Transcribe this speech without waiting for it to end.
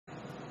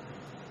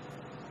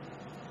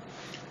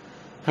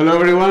Hello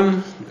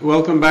everyone,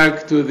 welcome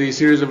back to the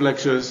series of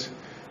lectures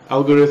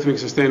Algorithmic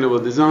Sustainable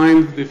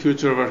Design, the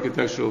Future of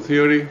Architectural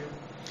Theory.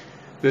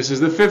 This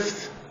is the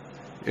fifth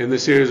in the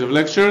series of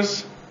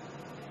lectures.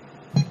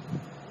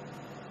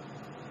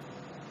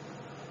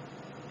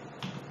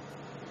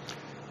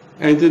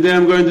 And today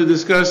I'm going to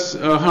discuss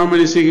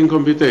harmony-seeking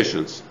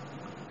computations.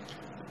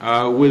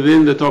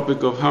 Within the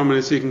topic of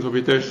harmony-seeking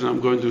computation, I'm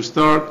going to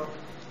start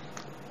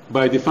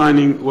by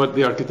defining what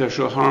the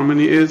architectural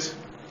harmony is.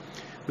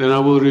 Then I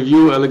will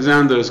review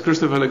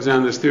Christoph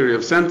Alexander's theory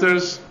of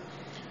centers.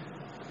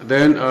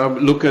 Then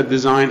look at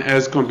design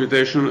as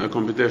computation, a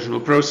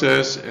computational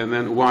process, and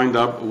then wind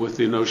up with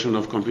the notion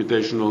of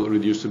computational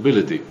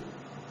reducibility.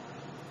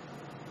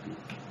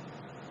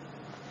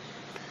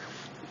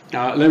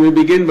 Let me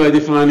begin by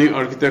defining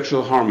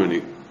architectural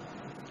harmony,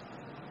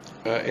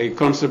 a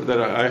concept that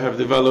I have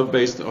developed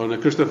based on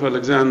Christoph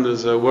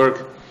Alexander's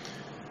work,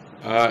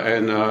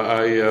 and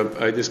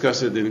I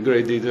discuss it in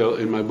great detail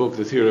in my book,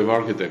 The Theory of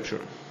Architecture.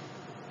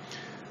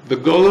 The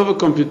goal of a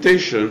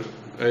computation,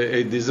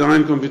 a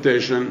design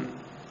computation,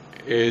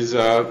 is,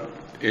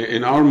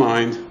 in our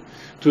mind,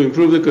 to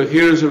improve the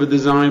coherence of a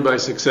design by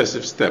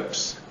successive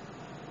steps.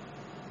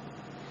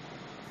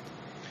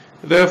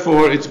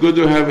 Therefore, it's good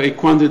to have a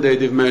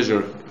quantitative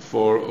measure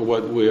for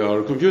what we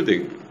are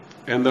computing.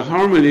 And the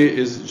harmony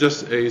is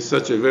just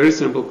such a very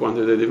simple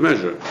quantitative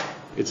measure.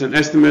 It's an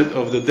estimate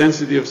of the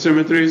density of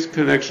symmetries,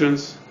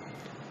 connections,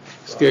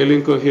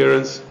 scaling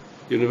coherence,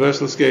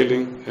 universal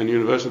scaling, and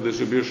universal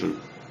distribution,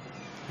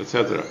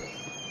 etc.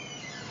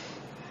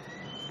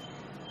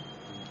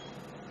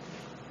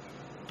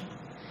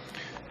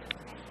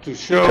 To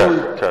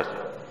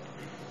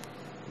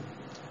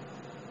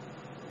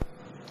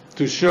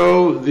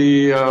show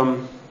the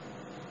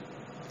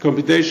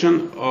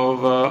computation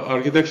of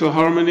architectural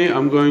harmony,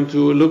 I'm going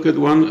to look at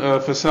one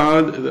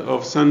facade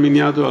of San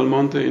Miniato al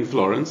Monte in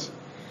Florence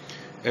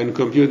and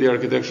compute the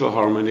architectural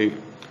harmony.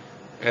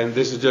 And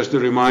this is just to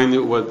remind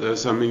you what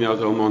San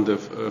Miniato al Monte,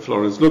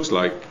 Florence looks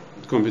like.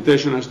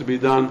 Computation has to be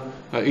done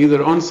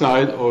either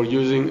on-site or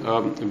using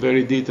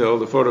very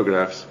detailed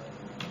photographs.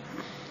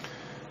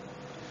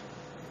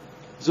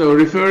 So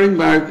referring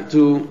back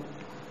to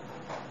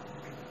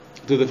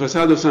the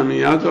facade of San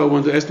Miniato, I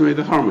want to estimate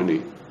the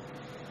harmony.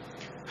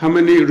 How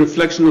many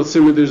reflectional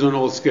symmetries on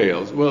all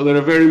scales? Well, there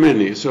are very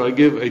many, so I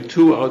give a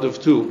 2 out of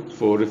 2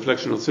 for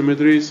reflectional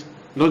symmetries,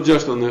 not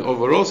just on the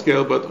overall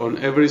scale, but on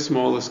every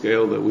smaller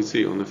scale that we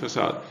see on the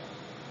facade.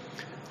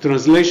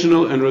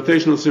 Translational and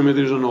rotational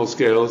symmetries on all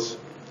scales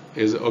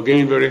is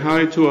again very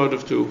high, 2 out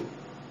of 2.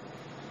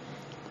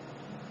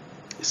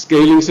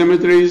 Scaling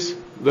symmetries,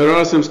 there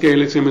are some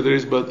scaling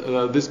symmetries,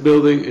 but this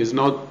building is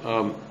not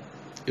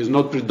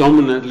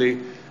predominantly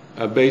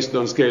based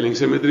on scaling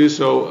symmetries,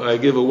 so I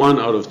give a 1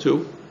 out of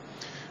 2.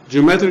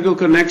 Geometrical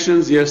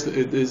connections, yes,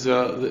 it is,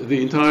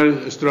 the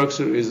entire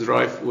structure is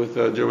rife with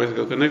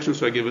geometrical connections,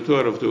 so I give a 2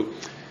 out of 2.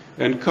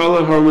 And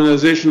color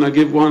harmonization, I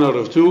give 1 out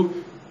of 2.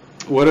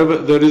 Whatever,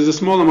 there is a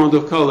small amount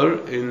of color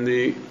in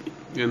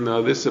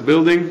this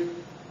building,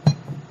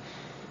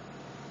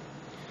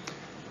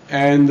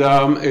 and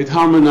it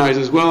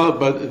harmonizes well,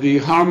 but the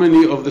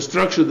harmony of the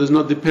structure does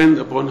not depend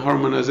upon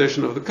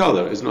harmonization of the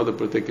color. It's not a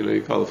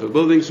particularly colorful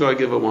building, so I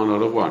give a 1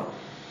 out of 1.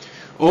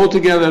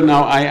 Altogether,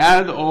 now I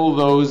add all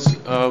those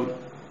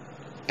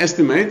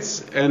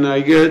estimates, and I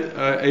get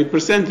a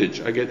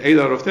percentage. I get 8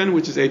 out of 10,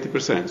 which is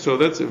 80%. So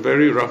that's a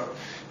very rough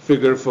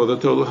figure for the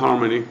total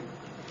harmony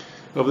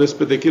of this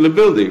particular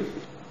building.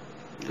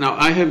 Now,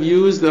 I have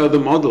used the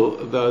model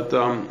that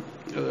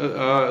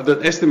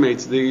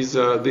estimates these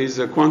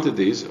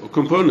quantities or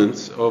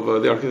components of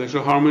the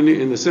architectural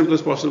harmony in the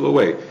simplest possible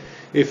way.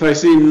 If I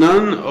see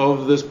none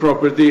of this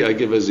property, I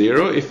give a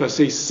 0. If I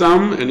see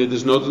some and it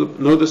is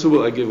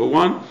noticeable, I give a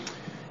 1.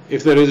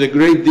 If there is a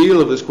great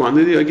deal of this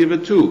quantity, I give a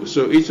 2.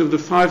 So each of the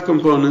 5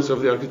 components of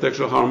the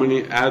architectural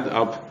harmony add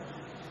up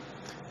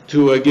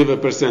to give a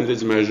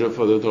percentage measure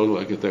for the total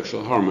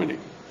architectural harmony.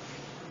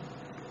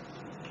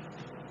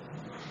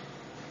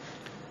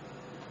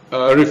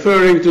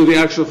 Referring to the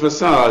actual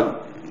facade,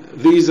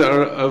 these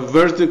are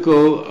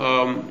vertical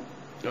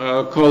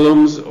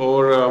columns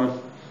or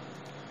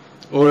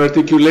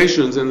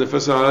articulations in the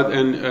facade,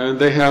 and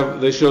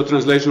they show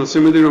translational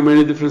symmetry on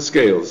many different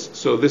scales.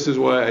 So this is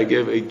why I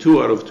gave a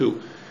 2 out of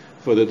 2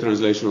 for the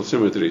translational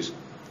symmetries.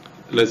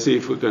 Let's see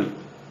if we can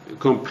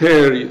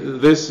compare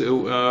this.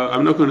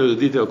 I'm not going to do a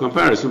detailed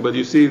comparison, but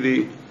you see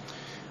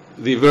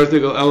the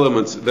vertical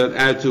elements that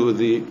add to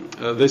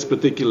this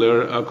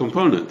particular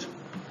component.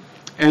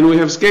 And we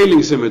have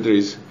scaling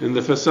symmetries. In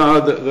the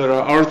facade, there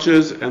are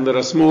arches, and there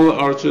are smaller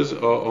arches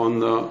on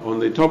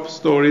the top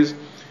stories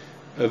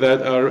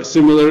that are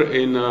similar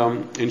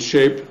in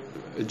shape,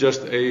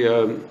 just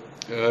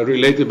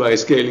related by a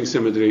scaling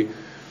symmetry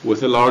with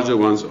the larger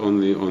ones on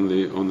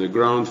the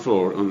ground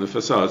floor on the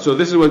facade. So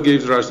this is what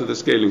gives rise to the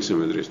scaling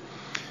symmetries.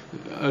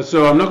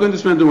 So I'm not going to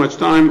spend too much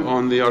time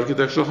on the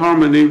architectural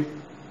harmony,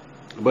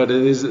 but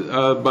it is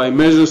by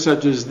measures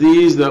such as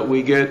these that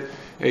we get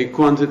a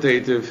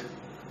quantitative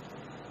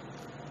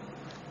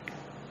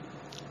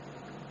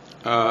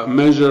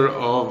measure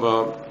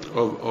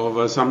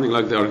of something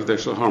like the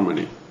architectural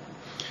harmony.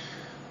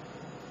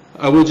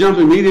 I will jump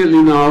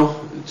immediately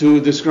now to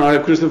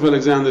describe Christopher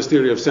Alexander's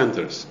theory of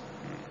centers.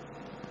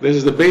 This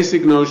is the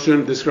basic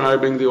notion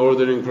describing the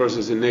ordering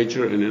process in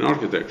nature and in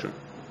architecture.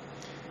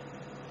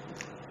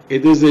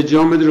 It is a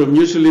geometry of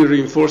mutually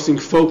reinforcing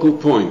focal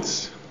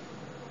points.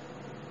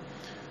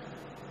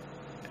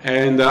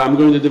 And I'm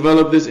going to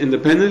develop this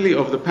independently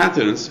of the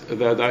patterns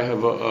that I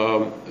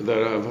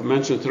have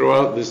mentioned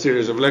throughout this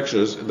series of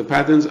lectures. The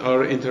patterns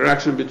are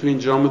interaction between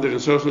geometry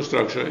and social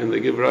structure, and they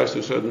give rise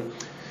to certain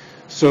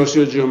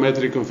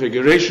socio-geometric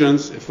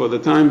configurations. For the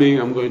time being,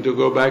 I'm going to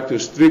go back to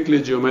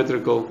strictly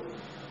geometrical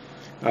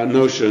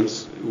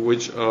notions,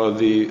 which are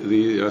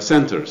the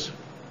centers.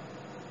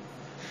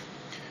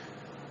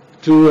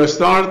 To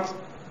start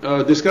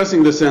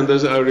discussing the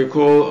centers, I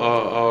recall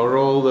our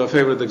old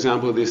favorite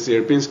example, the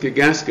Sierpinski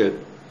gasket.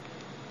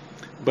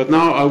 But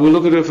now I will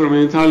look at it from an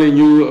entirely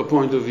new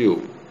point of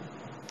view.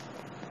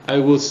 I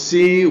will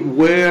see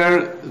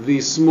where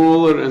the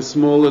smaller and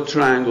smaller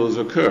triangles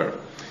occur.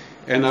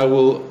 And I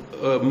will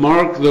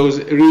mark those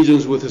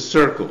regions with a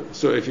circle.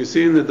 So if you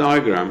see in the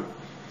diagram,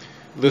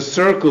 the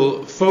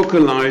circle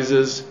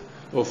focalizes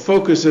or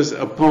focuses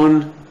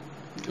upon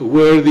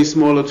where these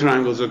smaller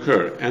triangles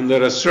occur. And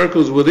there are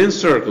circles within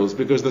circles,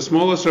 because the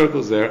smaller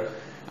circles there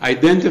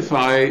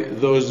identify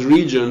those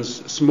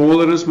regions,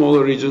 smaller and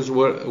smaller regions,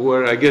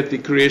 where I get the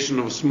creation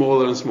of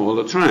smaller and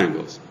smaller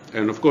triangles.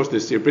 And of course, the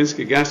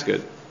Sierpinski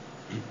gasket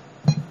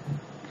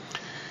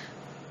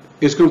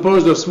is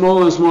composed of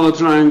smaller and smaller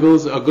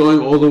triangles going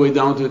all the way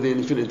down to the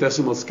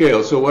infinitesimal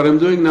scale. So what I'm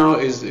doing now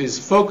is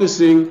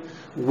focusing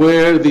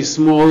where the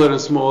smaller and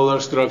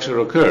smaller structure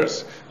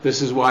occurs.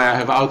 This is why I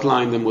have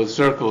outlined them with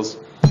circles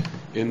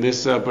in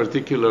this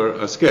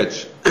particular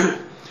sketch.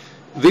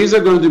 These are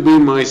going to be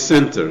my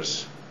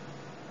centers.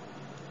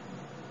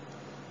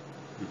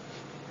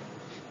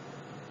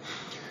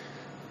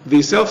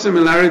 The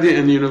self-similarity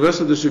and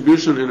universal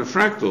distribution in a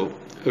fractal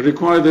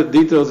require that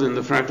details in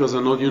the fractals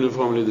are not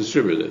uniformly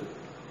distributed.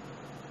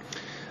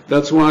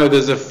 That's why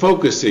there's a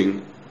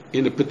focusing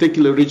in a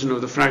particular region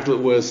of the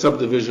fractal where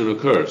subdivision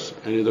occurs,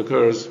 and it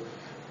occurs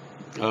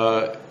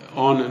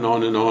on and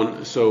on and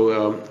on,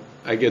 so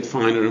I get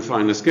finer and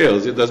finer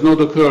scales. It does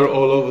not occur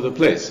all over the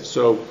place.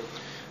 So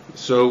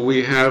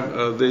we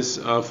have this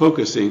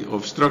focusing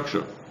of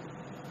structure.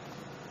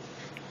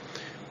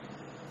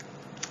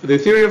 The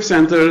theory of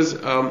centers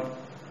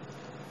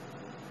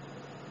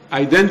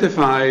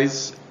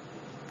identifies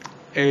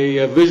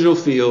a visual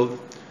field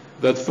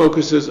that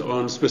focuses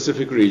on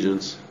specific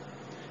regions.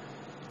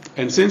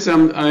 And since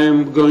I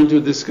am going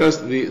to discuss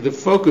the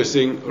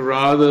focusing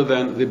rather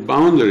than the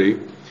boundary,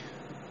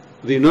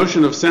 the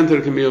notion of center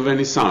can be of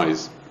any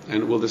size,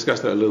 and we'll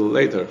discuss that a little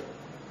later.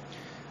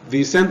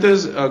 The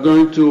centers are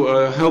going to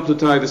help to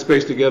tie the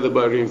space together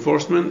by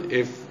reinforcement.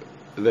 If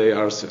they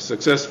are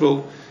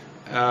successful,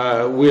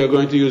 we are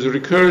going to use a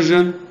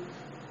recursion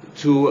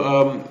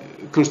to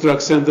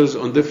construct centers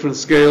on different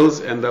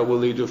scales, and that will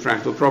lead to a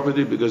fractal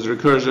property, because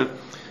recursion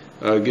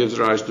gives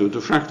rise to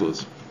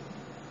fractals.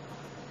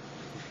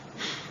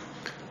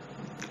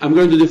 I'm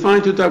going to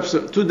define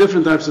two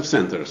different types of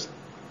centers.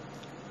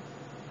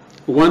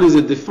 One is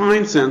a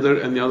defined center,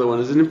 and the other one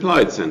is an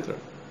implied center.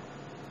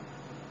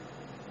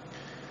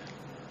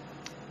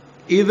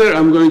 Either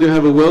I'm going to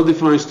have a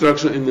well-defined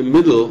structure in the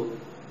middle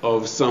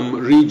of some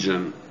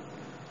region,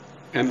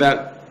 and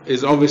that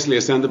is obviously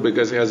a center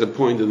because it has a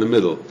point in the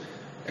middle,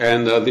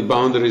 and the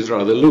boundary is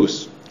rather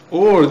loose.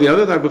 Or the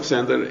other type of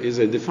center is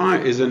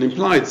an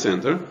implied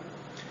center,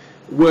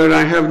 where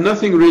I have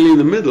nothing really in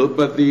the middle,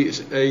 but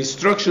a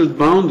structured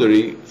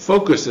boundary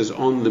focuses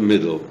on the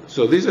middle.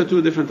 So these are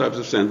two different types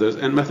of centers,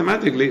 and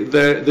mathematically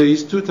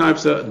these two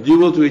types are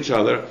dual to each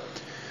other.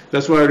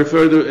 That's why I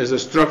refer to it as a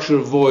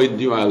structure-void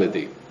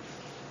duality.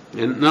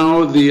 And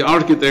now the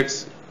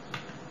architects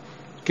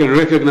can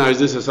recognize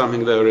this as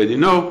something they already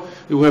know.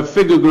 You have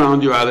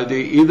figure-ground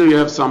duality. Either you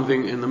have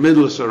something in the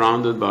middle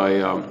surrounded by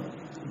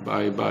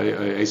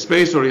a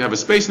space, or you have a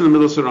space in the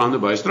middle surrounded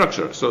by a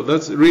structure. So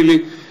that's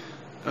really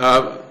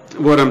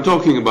what I'm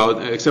talking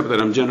about, except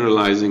that I'm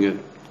generalizing it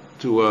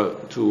to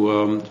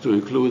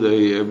include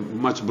a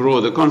much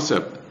broader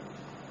concept.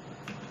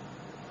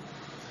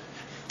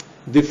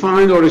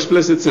 Defined or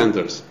explicit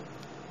centers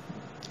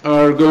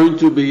are going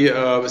to be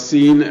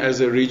seen as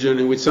a region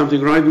in which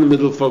something right in the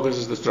middle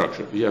focuses the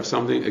structure. You have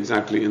something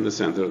exactly in the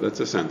center.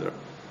 That's a center.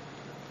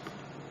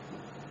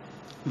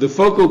 The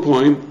focal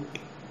point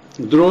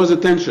draws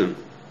attention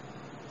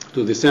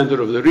to the center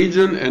of the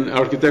region, and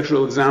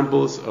architectural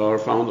examples are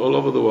found all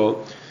over the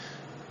world.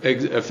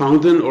 A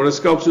fountain or a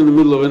sculpture in the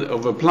middle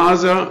of a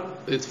plaza,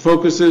 it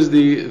focuses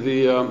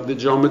the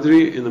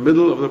geometry in the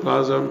middle of the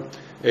plaza.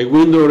 A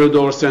window or a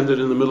door centered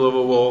in the middle of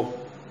a wall.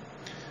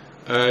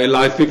 A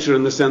light fixture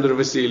in the center of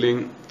a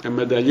ceiling. A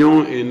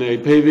medallion in a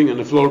paving and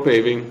a floor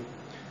paving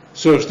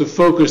serves to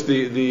focus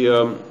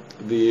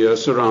the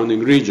surrounding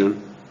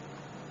region.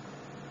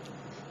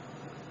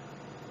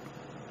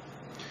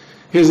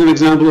 Here's an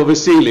example of a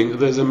ceiling.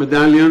 There's a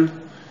medallion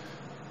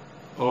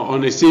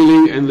on a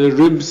ceiling, and the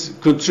ribs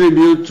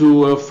contribute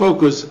to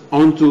focus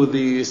onto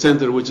the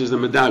center, which is the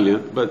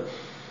medallion. But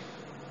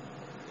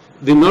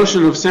the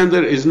notion of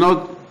center is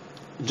not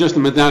just a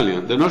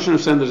medallion. The notion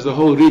of center is the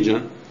whole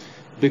region,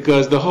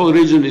 because the whole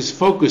region is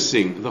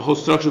focusing, the whole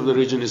structure of the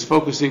region is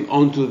focusing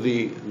onto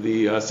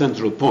the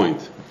central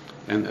point.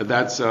 And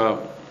that's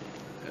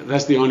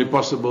the only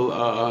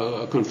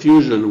possible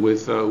confusion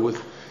with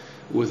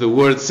the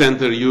word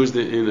center used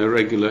in a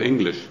regular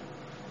English.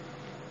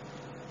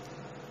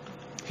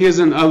 Here's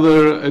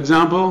another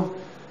example.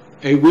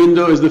 A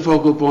window is the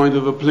focal point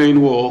of a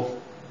plain wall.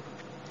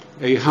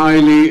 A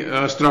highly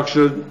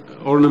structured,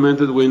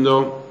 ornamented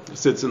window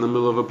sits in the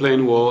middle of a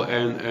plain wall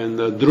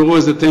and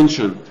draws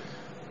attention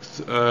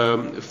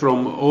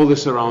from all the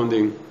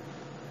surrounding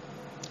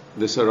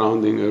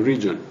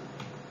region.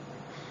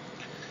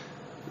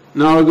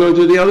 Now I go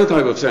to the other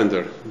type of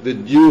center, the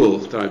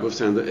dual type of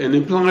center, an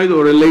implied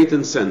or a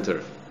latent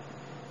center.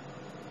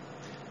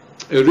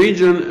 A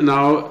region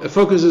now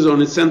focuses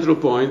on its central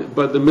point,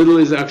 but the middle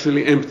is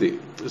actually empty.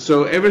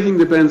 So everything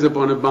depends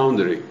upon a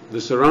boundary. The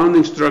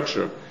surrounding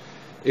structure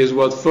is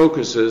what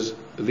focuses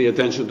the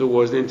attention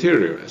towards the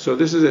interior. So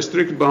this is a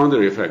strict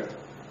boundary effect.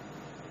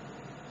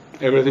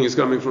 Everything is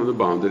coming from the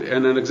boundary.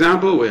 And an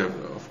example, we have,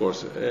 of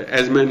course,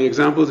 as many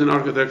examples in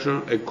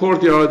architecture: a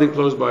courtyard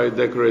enclosed by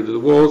decorated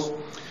walls,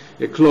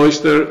 a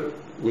cloister,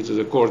 which is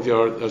a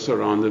courtyard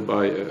surrounded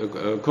by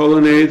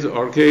colonnades,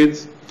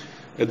 arcades,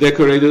 a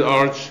decorated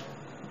arch,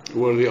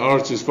 where the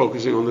arch is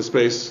focusing on the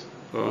space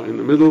in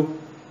the middle.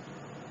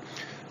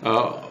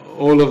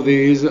 All of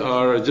these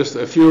are just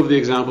a few of the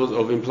examples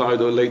of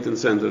implied or latent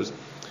centers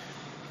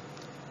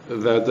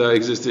that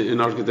exist in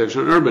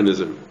architecture and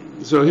urbanism.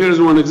 So here's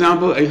one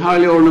example: a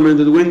highly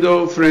ornamented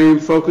window frame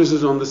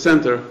focuses on the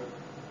center.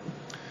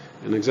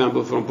 An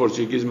example from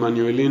Portuguese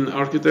Manuelin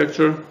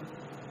architecture.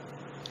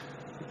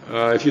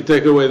 If you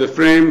take away the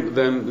frame,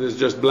 then there's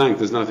just blank.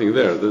 There's nothing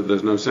there.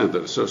 There's no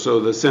center. So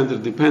the center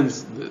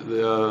depends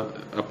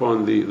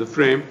upon the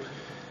frame.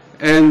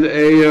 And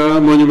a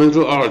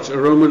monumental arch, a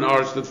Roman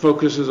arch that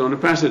focuses on a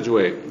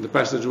passageway. The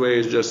passageway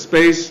is just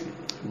space,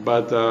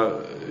 but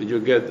you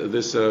get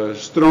this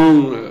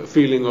strong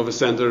feeling of a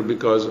center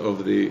because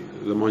of the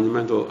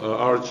monumental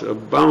arch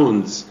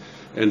bounds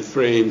and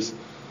frames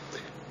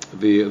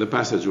the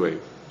passageway.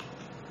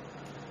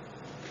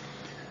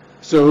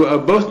 So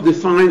both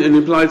defined and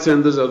implied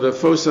centers are the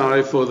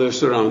foci for the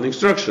surrounding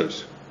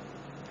structures.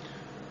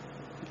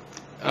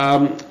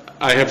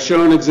 I have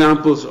shown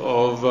examples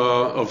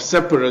of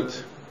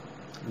separate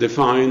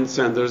defined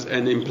centers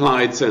and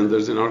implied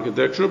centers in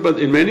architecture, but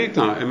in many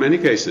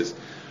cases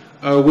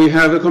we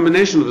have a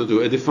combination of the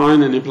two. A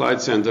defined and implied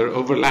center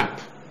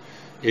overlap,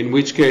 in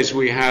which case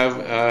we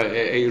have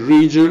a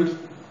region,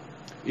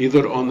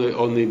 either on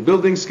the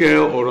building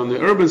scale or on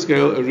the urban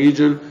scale, a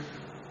region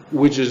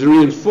which is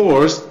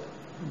reinforced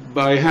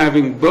by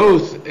having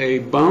both a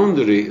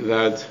boundary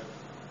that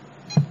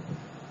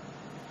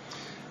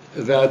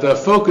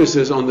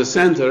focuses on the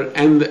center,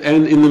 and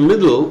in the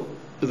middle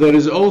there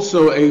is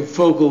also a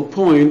focal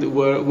point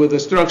with a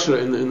structure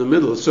in the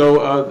middle.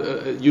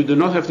 So you do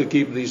not have to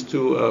keep these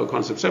two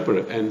concepts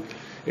separate. And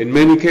in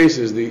many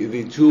cases,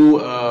 the two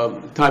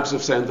types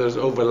of centers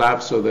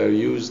overlap, so they're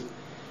used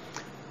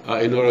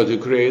in order to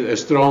create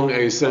as strong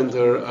a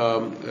center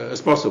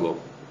as possible.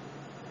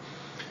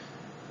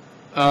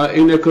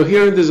 In a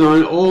coherent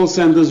design, all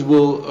centers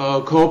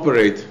will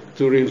cooperate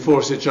to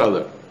reinforce each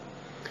other.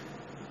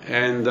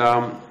 And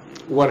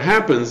what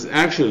happens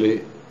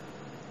actually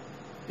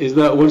is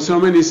that when so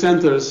many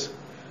centers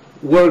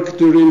work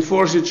to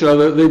reinforce each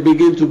other, they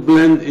begin to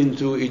blend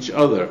into each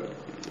other.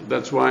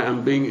 That's why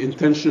I'm being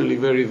intentionally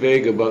very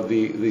vague about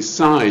the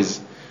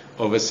size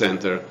of a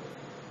center.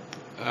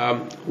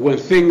 When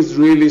things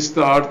really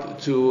start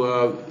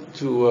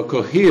to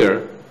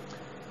cohere,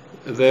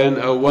 then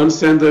one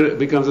center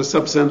becomes a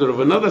subcenter of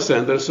another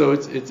center, so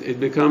it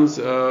becomes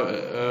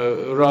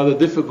rather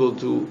difficult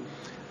to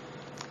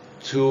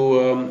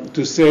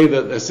say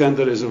that a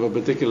center is of a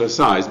particular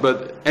size.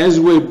 But as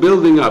we're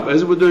building up,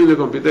 as we're doing the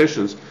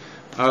computations,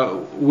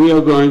 we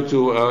are going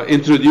to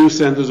introduce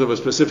centers of a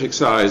specific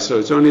size. So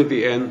it's only at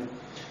the end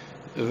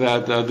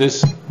that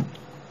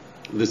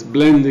this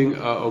blending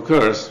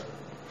occurs.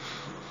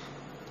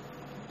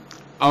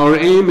 Our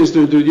aim is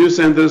to introduce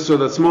centers so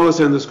that smaller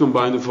centers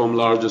combine to form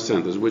larger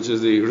centers, which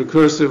is the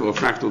recursive or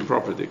fractal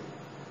property.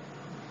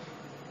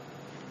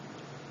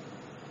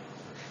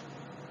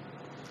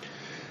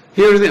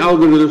 Here is the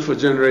algorithm for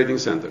generating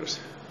centers.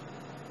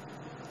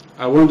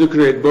 I want to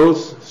create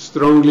both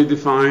strong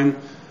defined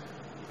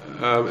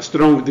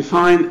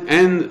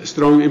and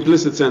strong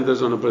implicit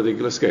centers on a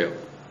particular scale.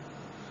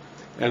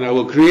 And I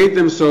will create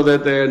them so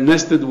that they are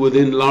nested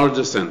within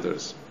larger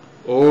centers.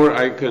 Or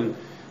I can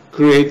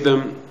create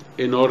them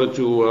in order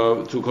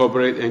to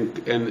cooperate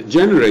and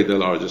generate a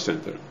larger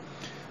center.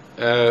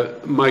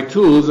 My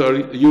tools are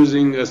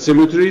using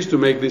symmetries to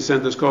make these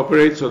centers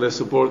cooperate so they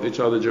support each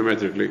other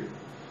geometrically.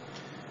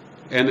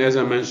 And as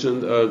I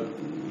mentioned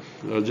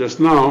just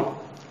now,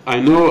 I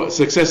know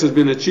success has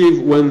been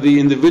achieved when the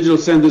individual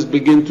centers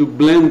begin to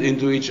blend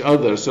into each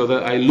other so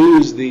that I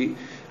lose the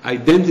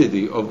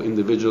identity of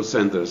individual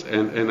centers,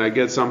 and I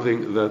get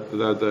something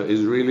that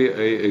is really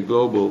a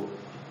global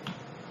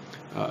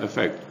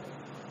effect.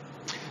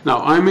 Now,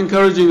 I'm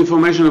encouraging the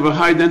formation of a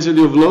high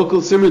density of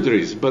local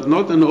symmetries, but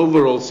not an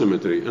overall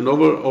symmetry. An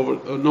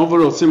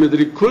overall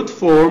symmetry could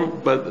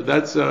form, but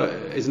that's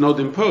is not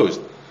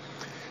imposed.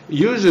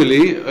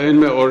 Usually,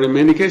 or in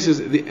many cases,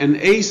 an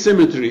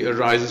asymmetry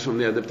arises from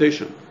the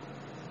adaptation,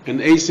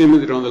 an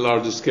asymmetry on the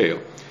larger scale.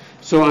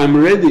 So I'm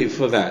ready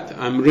for that.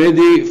 I'm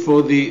ready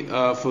for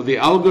the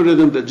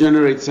algorithm that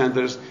generates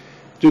centers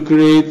to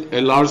create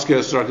a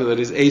large-scale structure that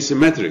is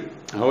asymmetric.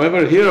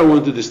 However, here I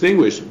want to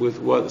distinguish with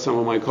what some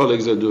of my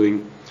colleagues are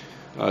doing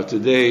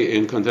today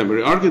in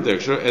contemporary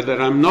architecture, that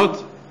I'm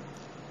not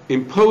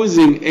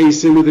imposing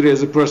asymmetry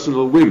as a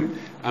personal whim.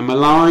 I'm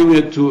allowing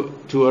it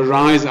to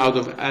arise out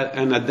of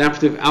an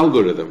adaptive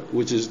algorithm,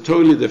 which is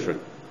totally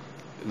different.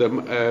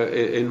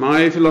 In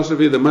my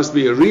philosophy, there must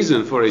be a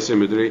reason for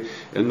asymmetry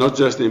and not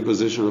just the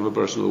imposition of a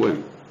personal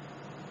whim.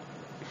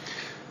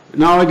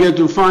 Now I get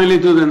finally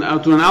to an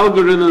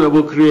algorithm that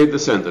will create the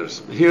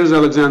centers. Here's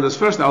Alexander's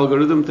first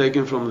algorithm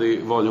taken from the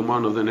volume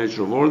 1 of The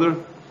Nature of Order.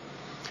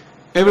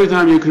 Every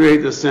time you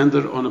create a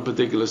center on a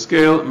particular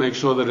scale, make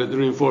sure that it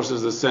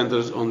reinforces the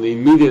centers on the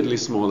immediately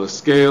smaller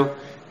scale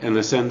and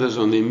the centers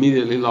on the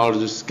immediately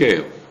larger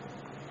scale.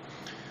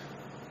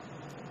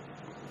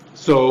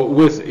 So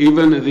with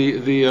even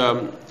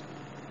the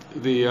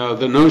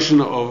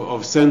notion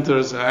of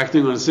centers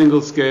acting on a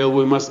single scale,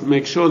 we must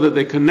make sure that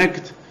they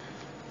connect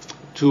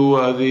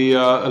to the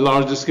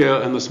larger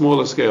scale and the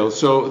smaller scale.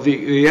 So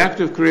the act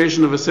of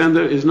creation of a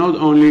center is not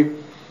only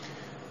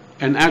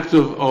an act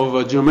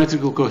of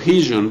geometrical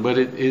cohesion, but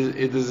it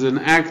is an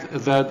act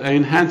that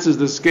enhances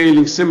the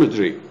scaling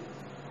symmetry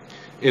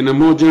in a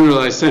more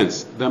generalized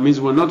sense. That means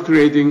we're not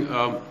creating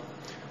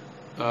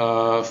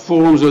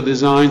forms or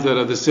designs that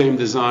are the same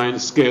design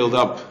scaled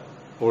up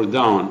or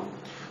down.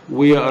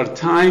 We are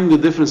tying the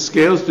different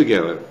scales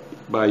together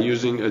by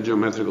using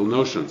geometrical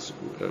notions,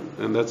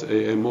 and that's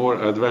a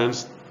more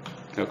advanced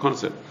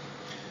concept.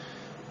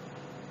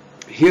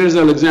 Here's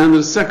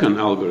Alexander's second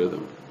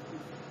algorithm,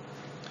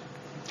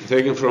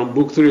 taken from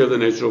Book 3 of The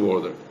Nature of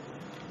Order.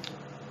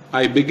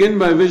 I begin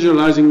by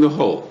visualizing the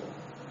whole,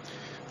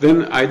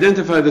 then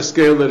identify the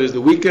scale that is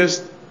the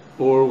weakest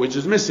or which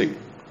is missing.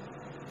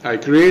 I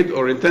create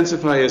or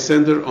intensify a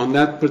center on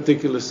that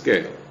particular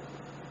scale.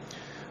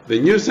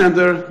 The new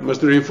center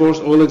must reinforce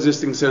all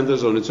existing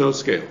centers on its own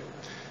scale,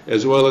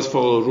 as well as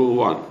follow Rule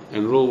 1.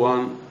 And Rule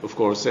 1, of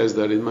course, says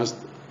that it must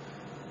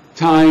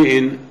tie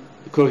in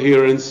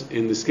coherence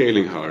in the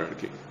scaling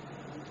hierarchy.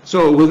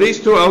 So with these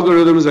two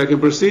algorithms, I can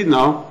proceed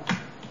now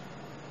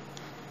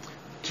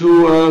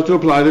to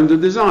apply them to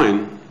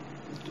design.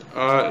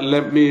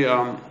 Let me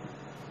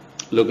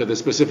look at a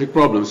specific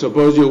problem.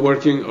 Suppose you're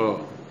working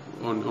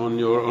on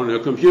your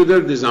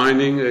computer,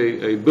 designing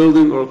a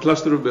building or a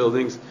cluster of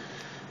buildings,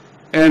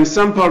 and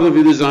some part of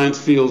your design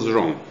feels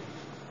wrong.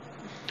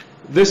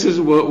 This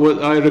is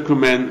what I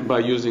recommend by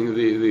using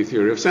the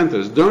theory of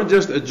centers. Don't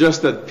just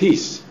adjust that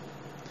piece,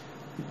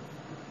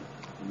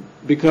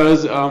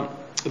 because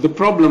the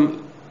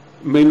problem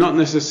may not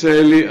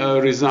necessarily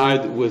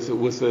reside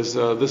with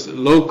this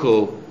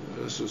local.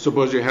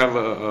 Suppose you have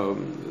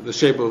the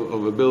shape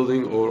of a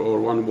building or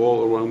one wall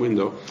or one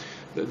window.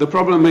 The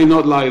problem may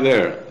not lie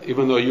there,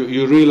 even though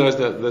you realize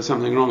that there's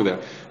something wrong there.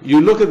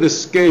 You look at the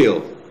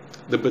scale,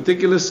 the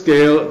particular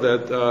scale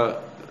that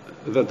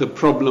the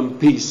problem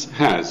piece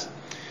has.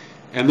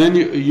 And then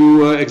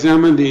you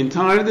examine the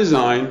entire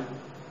design,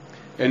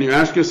 and you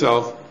ask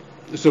yourself,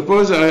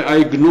 suppose I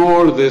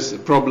ignore this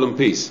problem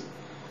piece.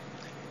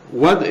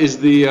 What is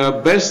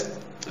the best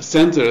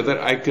center that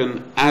I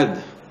can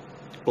add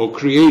or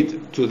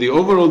create to the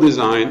overall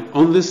design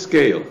on this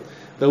scale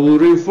that will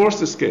reinforce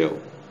the scale,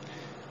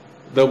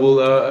 that will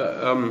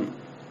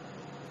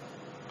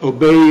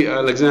obey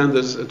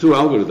Alexander's two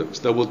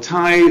algorithms, that will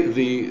tie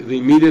the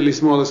immediately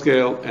smaller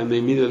scale and the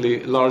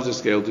immediately larger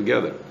scale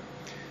together?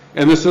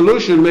 And the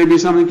solution may be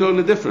something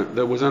totally different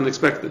that was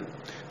unexpected.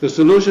 The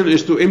solution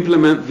is to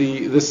implement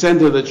the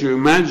center that you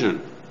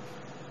imagine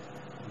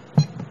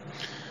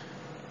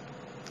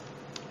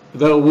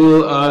that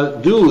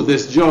will do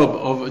this job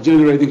of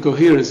generating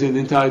coherence in the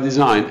entire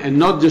design, and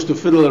not just to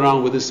fiddle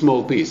around with this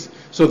small piece.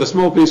 So the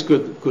small piece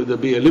could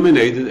be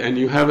eliminated, and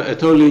you have a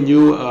totally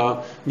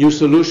new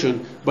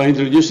solution by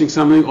introducing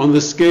something on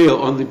the scale,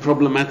 on the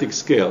problematic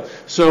scale.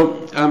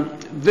 So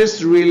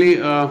this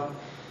really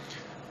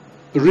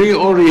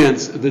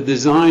reorients the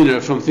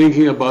designer from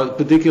thinking about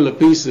particular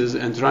pieces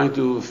and trying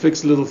to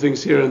fix little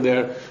things here and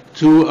there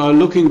to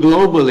looking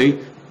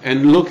globally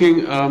and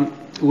looking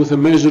with a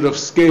measure of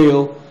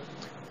scale,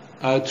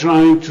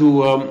 trying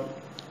to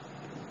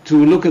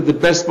look at the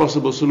best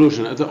possible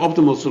solution, at the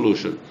optimal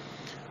solution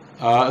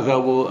that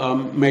will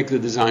make the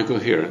design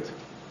coherent.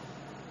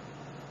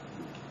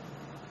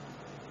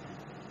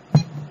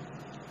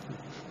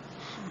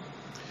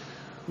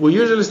 We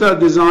usually start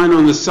design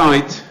on the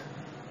site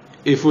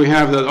if we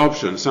have that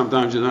option.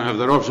 Sometimes you don't have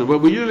that option, but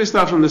we usually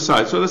start from the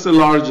side. So that's the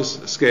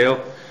largest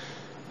scale,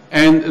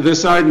 and the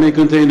side may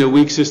contain a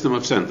weak system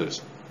of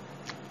centers.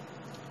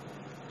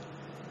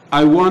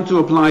 I want to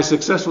apply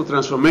successful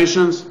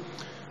transformations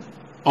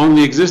on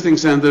the existing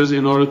centers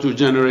in order to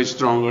generate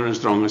stronger and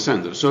stronger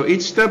centers. So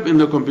each step in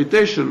the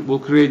computation will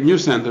create new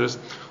centers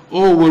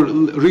or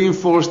will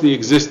reinforce the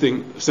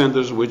existing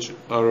centers which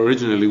are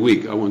originally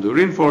weak. I want to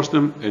reinforce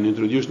them and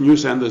introduce new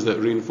centers that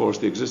reinforce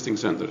the existing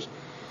centers.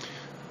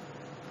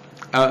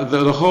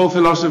 The whole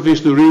philosophy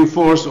is to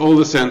reinforce all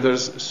the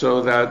centers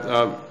so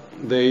that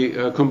they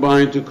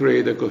combine to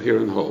create a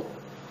coherent whole.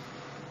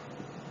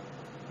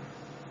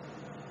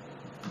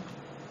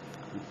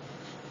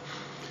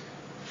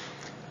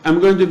 I'm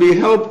going to be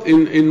helped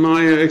in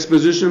my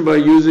exposition by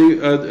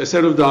using a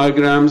set of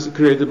diagrams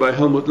created by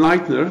Helmut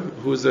Leitner,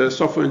 who is a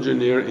software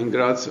engineer in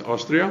Graz,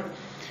 Austria.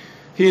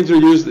 He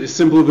introduced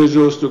simple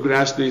visuals to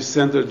grasp these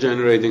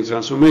center-generating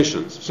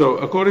transformations. So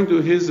according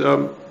to his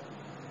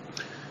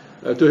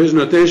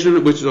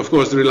notation, which of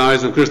course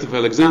relies on Christopher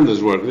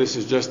Alexander's work, this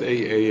is just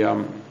a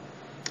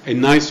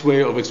nice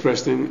way of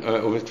expressing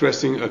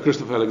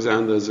Christopher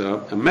Alexander's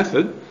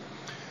method.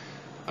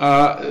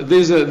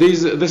 This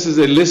is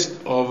a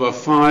list of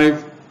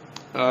 5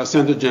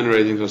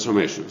 center-generating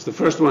transformations. The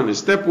first one is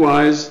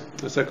stepwise.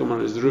 The second one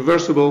is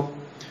reversible.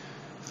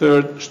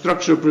 Third,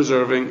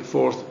 structure-preserving.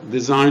 Fourth,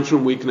 design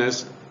from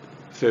weakness.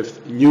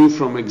 Fifth, new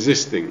from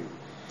existing.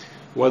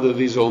 What do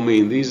these all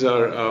mean? These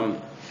are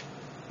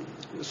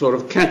sort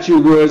of catchy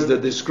words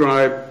that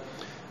describe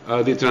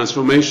the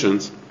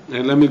transformations.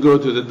 And let me go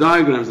to the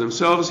diagrams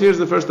themselves. Here's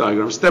the first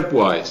diagram,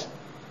 stepwise.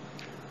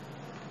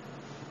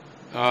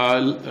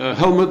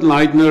 Helmut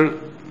Leitner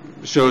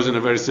shows in a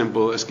very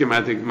simple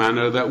schematic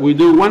manner that we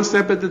do one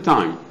step at a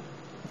time.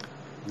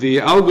 The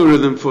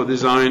algorithm for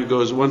design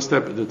goes one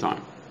step at a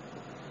time.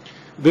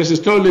 This is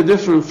totally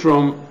different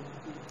from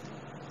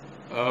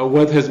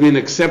what has been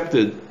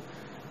accepted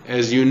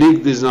as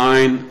unique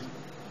design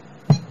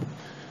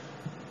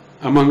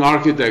among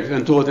architects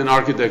and taught in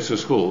architecture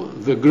school.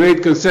 The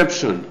great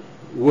conception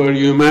where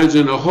you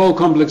imagine a whole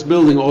complex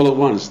building all at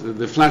once,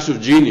 the flash of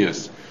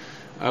genius.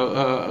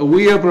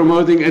 We are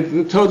promoting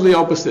the totally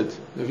opposite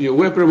of you.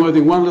 We're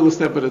promoting one little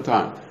step at a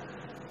time.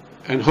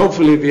 And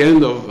hopefully at the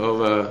end of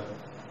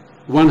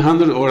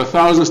 100 or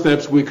 1,000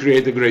 steps, we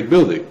create a great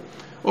building.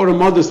 Or a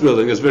modest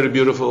building that's very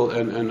beautiful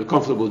and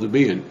comfortable to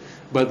be in.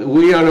 But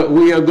we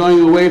are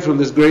going away from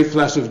this great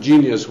flash of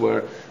genius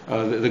where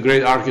the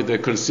great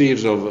architect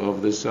conceives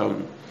of this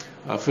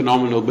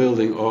phenomenal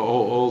building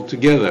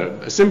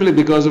altogether, simply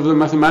because of the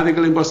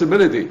mathematical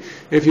impossibility.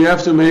 If you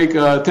have to make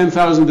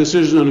 10,000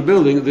 decisions on a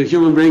building, the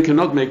human brain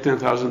cannot make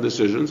 10,000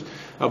 decisions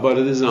about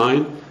a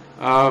design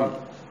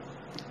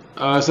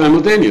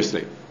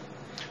simultaneously.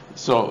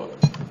 So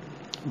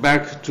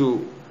back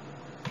to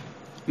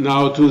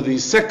now to the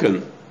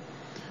second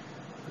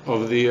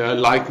of the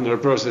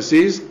Leitner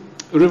processes,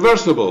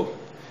 reversible.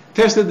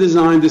 Test a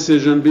design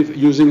decision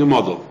using a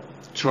model,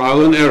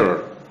 trial and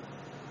error.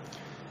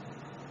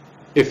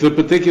 If the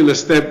particular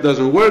step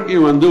doesn't work,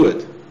 you undo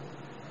it.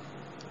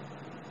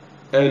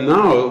 And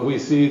now we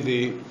see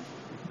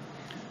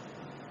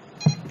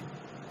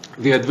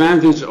the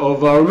advantage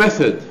of our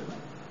method.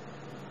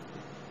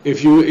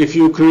 If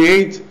you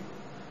create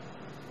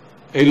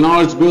a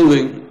large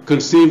building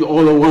conceived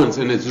all at once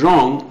and it's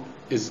wrong,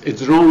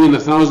 it's wrong in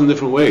 1,000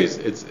 different ways.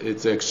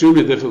 It's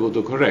extremely difficult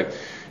to correct.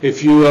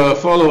 If you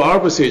follow our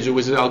procedure,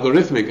 which is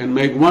algorithmic, and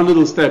make one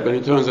little step and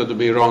it turns out to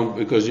be wrong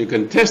because you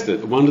can test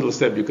it, one little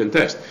step you can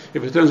test.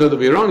 If it turns out to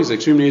be wrong, it's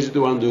extremely easy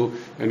to undo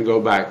and go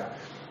back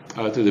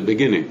to the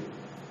beginning.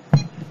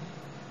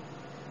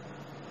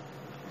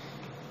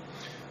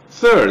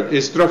 Third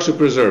is structure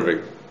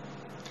preserving.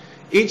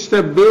 Each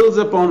step builds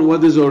upon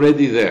what is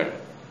already there.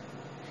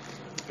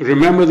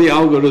 Remember the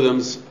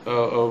algorithms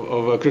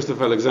of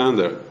Christopher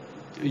Alexander.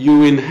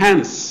 You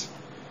enhance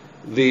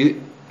the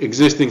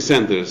existing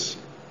centers.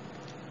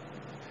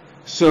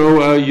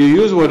 So you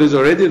use what is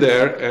already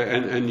there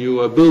and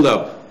you build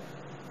up.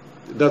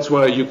 That's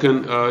why you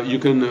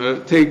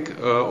can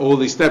take all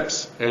these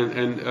steps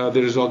and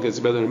the result gets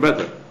better and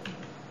better.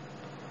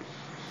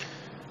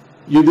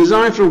 You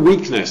design from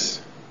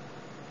weakness.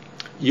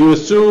 You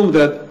assume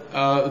that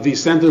the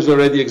centers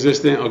already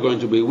existing are going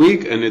to be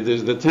weak, and it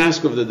is the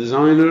task of the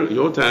designer,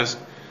 your task,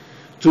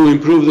 to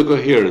improve the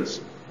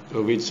coherence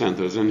of each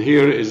centers. And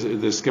here is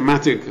the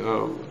schematic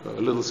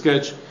little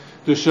sketch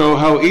to show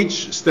how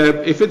each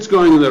step, if it's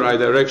going in the right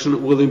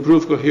direction, will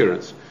improve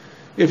coherence.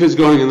 If it's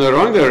going in the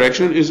wrong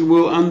direction, it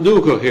will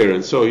undo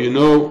coherence. So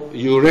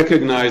you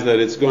recognize that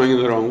it's going in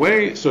the wrong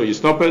way, so you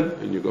stop it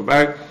and you go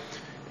back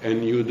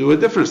and you do a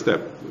different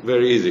step.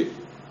 Very easy.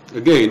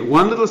 Again,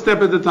 one little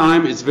step at a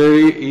time. It's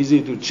very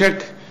easy to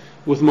check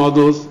with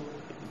models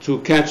to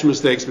catch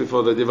mistakes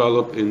before they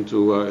develop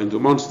into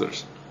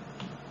monsters.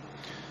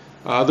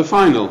 The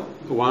final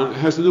one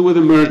has to do with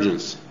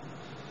emergence.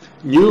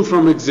 New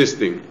from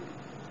existing.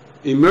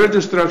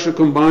 Emergent structure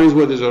combines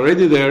what is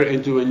already there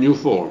into a new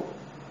form.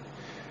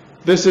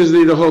 This is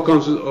the whole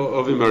concept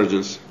of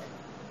emergence.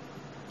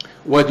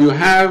 What you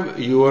have,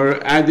 you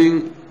are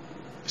adding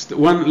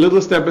one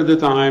little step at a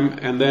time,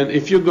 and then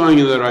if you're going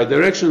in the right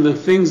direction, then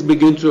things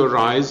begin to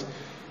arise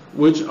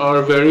which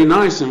are very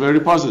nice and very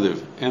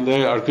positive, and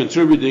they are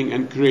contributing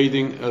and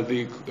creating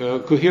the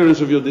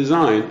coherence of your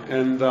design.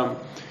 And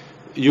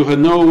you had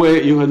no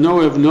way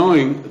of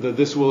knowing that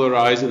this will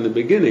arise in the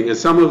beginning. And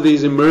some of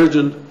these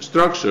emergent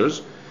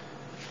structures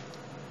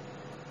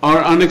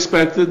are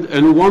unexpected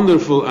and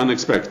wonderful,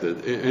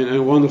 unexpected in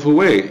a wonderful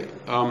way.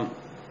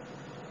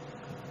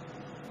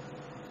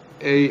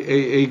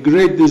 A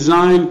great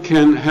design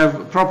can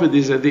have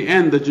properties at the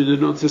end that you did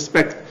not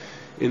suspect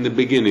in the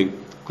beginning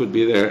could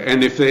be there.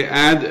 And if they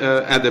add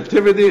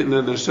adaptivity,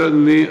 then they're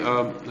certainly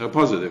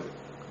positive.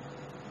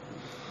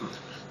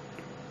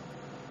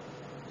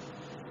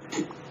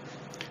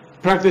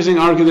 Practicing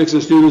architects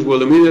and students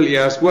will immediately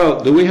ask,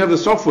 well, do we have the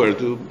software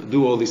to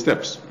do all these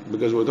steps?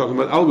 Because we're talking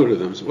about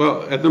algorithms.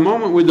 Well, at the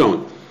moment we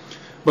don't.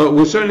 But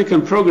we certainly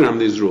can program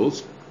these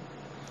rules.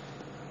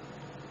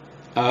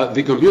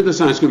 The computer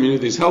science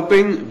community is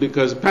helping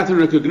because pattern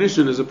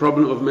recognition is a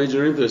problem of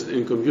major interest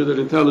in computer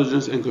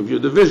intelligence and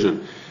computer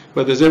vision.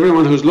 But as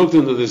everyone who's looked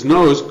into this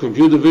knows,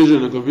 computer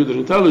vision and computer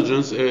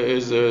intelligence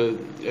is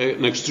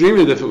an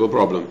extremely difficult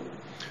problem.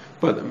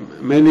 But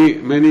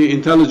many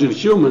intelligent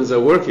humans are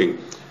working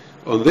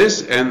on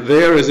this, and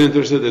they're as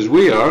interested as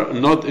we are,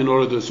 not in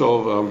order to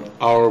solve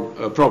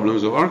our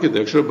problems of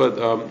architecture, but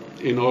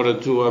in order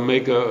to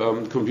make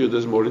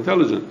computers more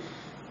intelligent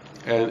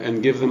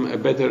and give them a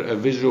better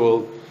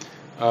visual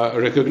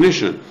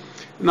recognition.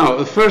 Now,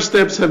 the first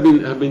steps have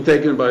been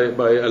taken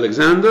by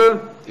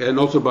Alexander and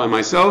also by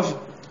myself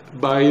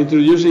by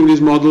introducing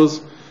these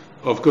models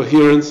of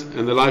coherence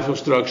and the life of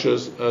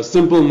structures,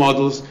 simple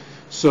models,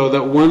 so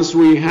that once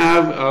we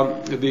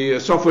have the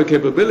software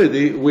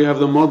capability, we have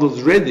the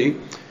models ready,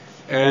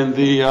 and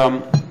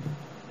the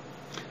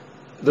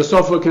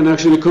software can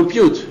actually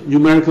compute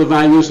numerical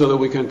values so that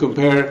we can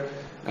compare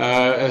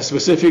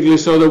specifically,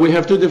 so that we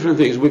have two different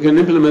things. We can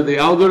implement the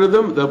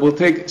algorithm that will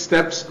take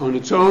steps on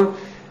its own,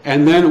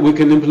 and then we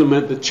can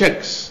implement the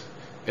checks.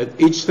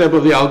 At each step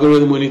of the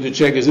algorithm, we need to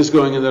check, is this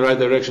going in the right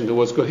direction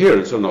towards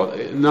coherence or not?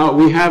 Now,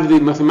 we have the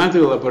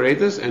mathematical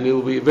apparatus, and it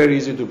will be very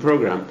easy to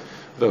program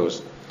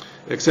those.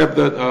 Except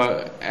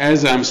that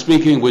as I'm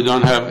speaking, we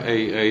don't have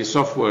a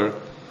software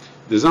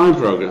design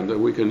program that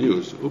we can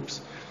use.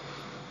 Oops.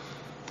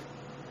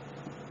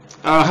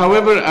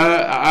 However,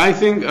 I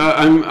think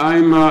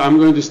I'm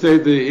going to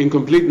state the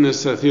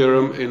incompleteness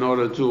theorem in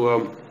order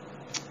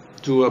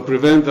to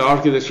prevent the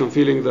architects from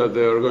feeling that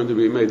they are going to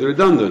be made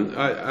redundant.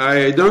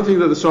 I don't think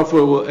that the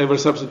software will ever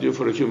substitute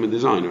for a human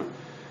designer.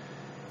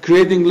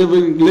 Creating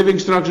living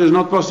structure is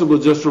not possible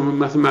just from a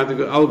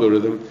mathematical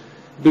algorithm,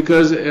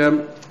 because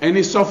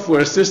any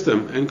software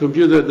system and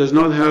computer does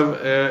not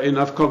have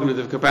enough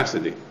cognitive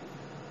capacity.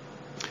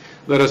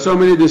 There are so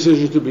many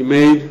decisions to be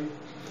made,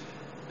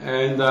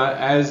 and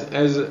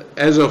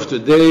as of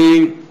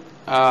today,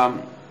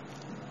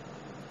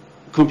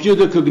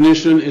 computer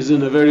cognition is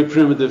in a very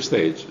primitive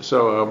stage.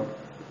 So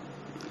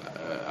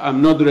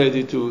I'm not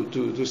ready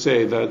to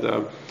say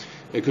that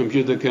a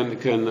computer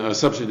can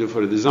substitute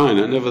for a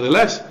designer.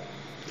 Nevertheless,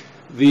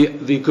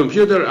 the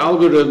computer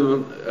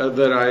algorithm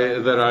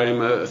that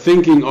I'm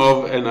thinking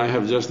of and I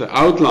have just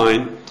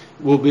outlined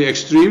will be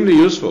extremely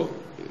useful.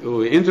 It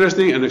will be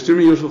interesting and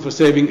extremely useful for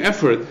saving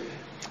effort,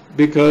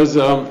 because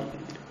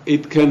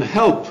it can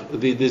help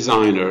the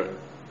designer.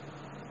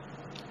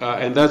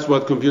 And that's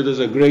what computers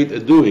are great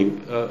at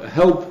doing,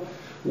 help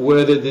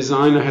where the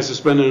designer has to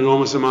spend an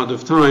enormous amount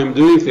of time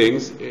doing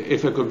things.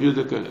 If a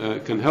computer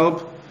can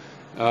help,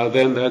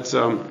 then that's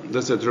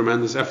a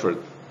tremendous effort.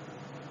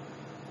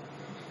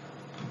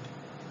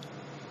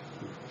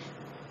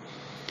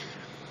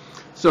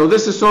 So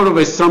this is sort of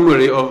a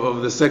summary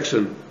of the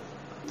section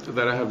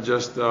that I have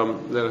just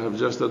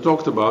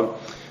talked about.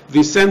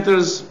 The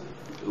centers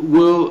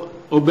will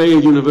obey a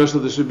universal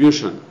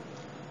distribution,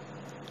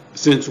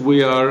 since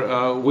we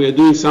are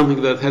doing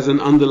something that has an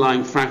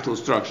underlying fractal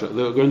structure.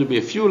 There are going to be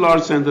a few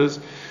large centers,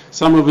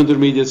 some of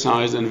intermediate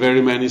size, and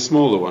very many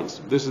smaller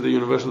ones. This is the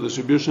universal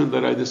distribution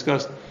that I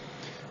discussed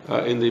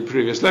in the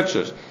previous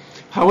lectures.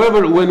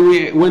 However,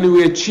 when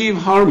we achieve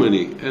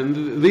harmony,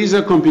 and these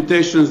are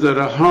computations that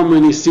are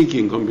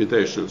harmony-seeking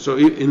computations. So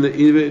in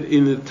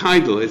the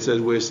title it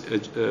says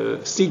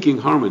we're seeking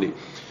harmony.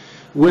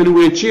 When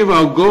we achieve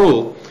our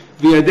goal,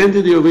 the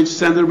identity of each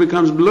center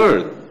becomes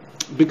blurred,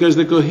 because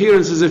the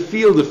coherence is a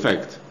field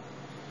effect.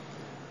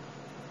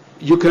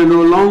 You can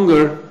no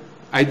longer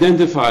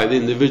identify the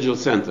individual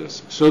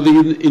centers. So the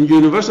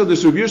universal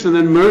distribution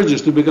then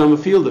merges to become a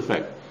field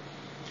effect.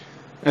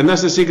 And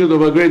that's the secret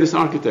of our greatest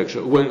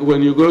architecture.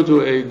 When you go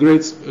to a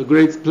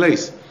great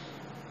place,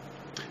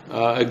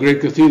 a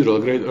great cathedral, a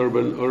great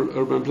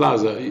urban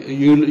plaza,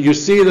 you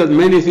see that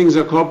many things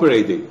are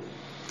cooperating.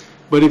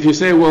 But if you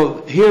say,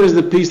 well, here is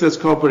the piece that's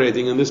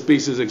cooperating, and this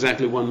piece is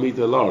exactly 1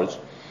 meter large,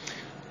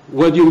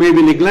 what you may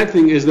be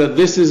neglecting is that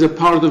this is a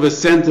part of a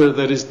center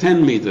that is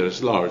 10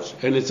 meters large,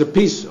 and it's a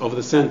piece of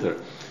the center.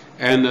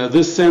 And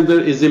this center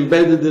is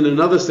embedded in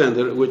another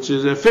center, which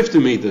is 50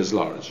 meters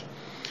large.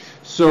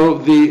 So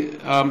the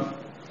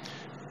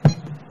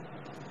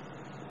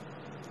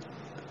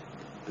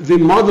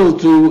model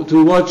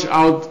to watch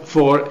out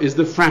for is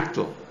the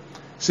fractal.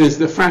 Since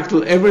the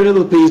fractal, every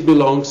little piece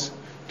belongs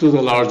to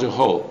the larger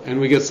whole. And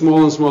we get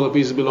smaller and smaller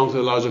pieces belong to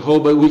the larger whole,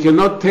 but we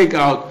cannot take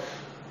out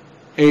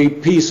a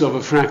piece of a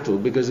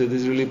fractal because it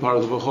is really part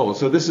of a whole.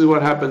 So this is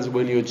what happens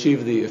when you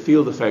achieve the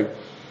field effect.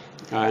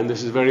 And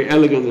this is very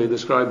elegantly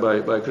described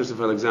by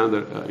Christopher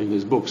Alexander in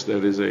his books.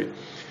 There is an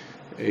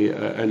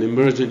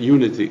emergent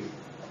unity.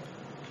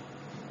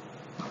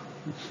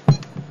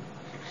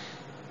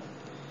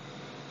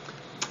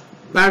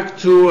 Back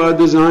to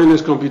design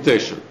as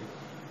computation.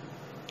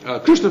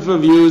 Christopher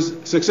views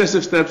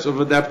successive steps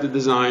of adaptive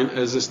design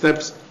as the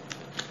steps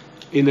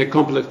in a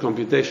complex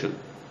computation.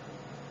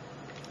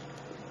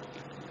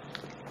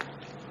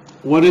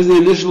 What is the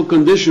initial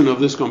condition of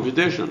this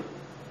computation?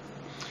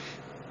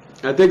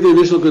 I take the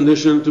initial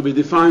condition to be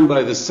defined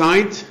by the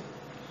site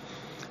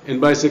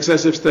and by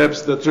successive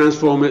steps that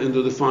transform it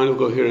into the final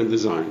coherent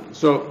design.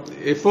 So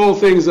if all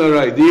things are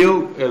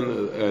ideal,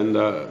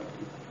 and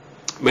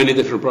many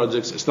different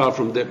projects start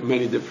from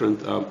many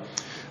different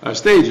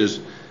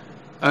stages,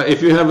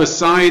 if you have a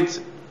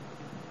site,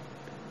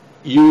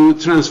 you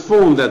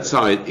transform that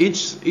site. Each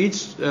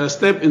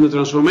step in the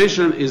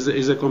transformation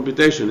is a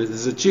computation. It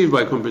is achieved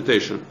by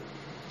computation.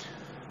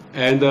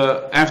 And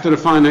after a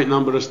finite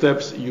number of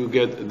steps, you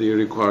get the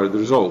required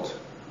result,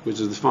 which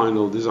is the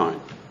final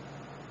design.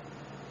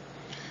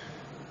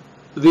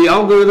 The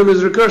algorithm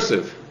is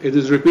recursive. It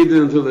is repeated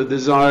until the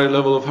desired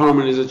level of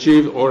harmony is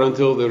achieved or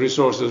until the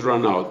resources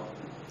run out.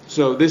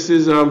 So this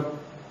is let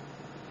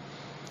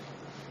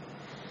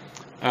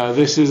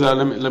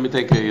me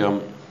take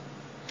a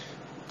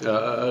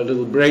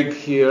little break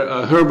here.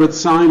 Herbert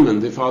Simon,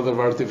 the father of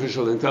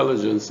artificial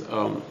intelligence,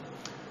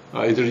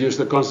 introduced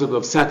the concept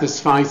of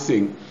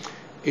satisficing.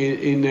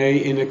 In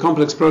a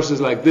complex process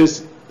like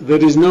this,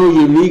 there is no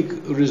unique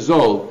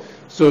result.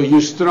 So you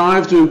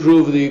strive to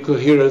improve the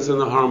coherence and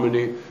the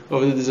harmony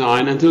of the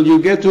design until you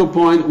get to a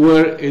point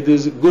where it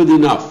is good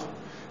enough.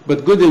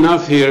 But good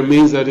enough here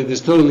means that it is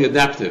totally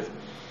adaptive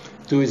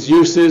to its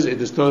uses.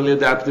 It is totally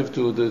adaptive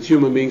to the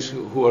human beings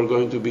who are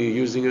going to be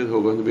using it, who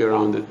are going to be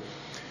around it.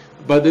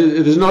 But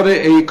it is not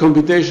a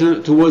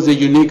computation towards a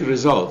unique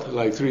result,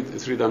 like 3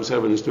 times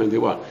 7 is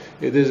 21.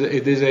 It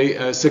is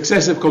a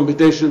successive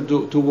computation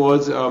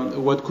towards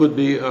what could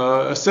be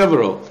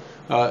several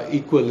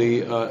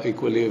equally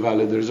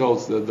valid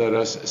results that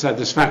are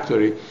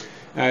satisfactory.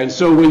 And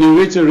so when you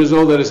reach a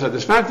result that is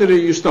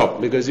satisfactory, you stop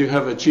because you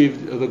have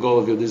achieved the goal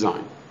of your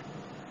design.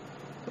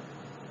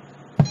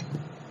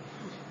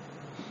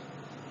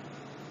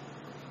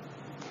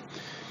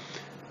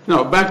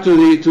 Now, back to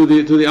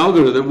the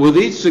algorithm. With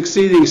each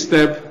succeeding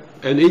step,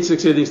 and each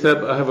succeeding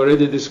step I have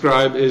already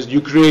described, is you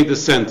create the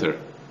center,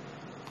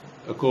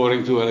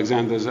 according to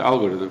Alexander's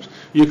algorithms.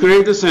 You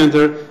create the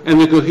center, and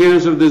the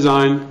coherence of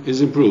design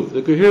is improved.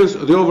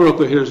 The overall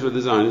coherence of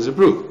design is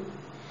improved.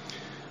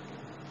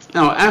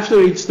 Now, after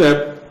each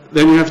step,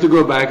 then you have to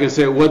go back and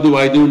say, what do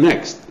I do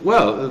next?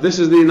 Well, this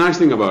is the nice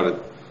thing about it,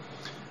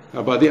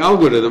 about the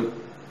algorithm.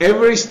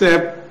 Every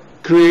step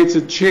creates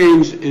a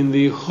change in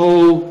the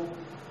whole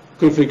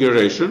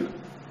configuration.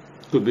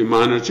 It could be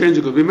minor change,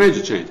 it could be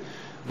major change.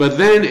 But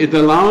then it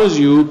allows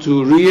you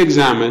to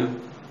re-examine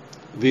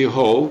the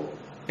whole,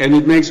 and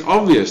it makes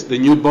obvious the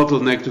new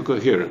bottleneck to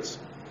coherence.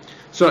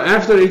 So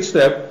after each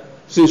step,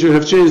 since you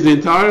have changed the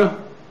entire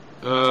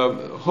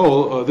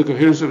whole, or the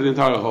coherence of the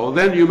entire whole,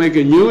 then you make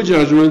a new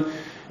judgment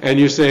and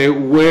you say,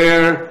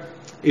 where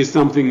is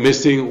something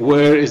missing?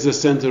 Where is the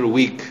center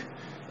weak?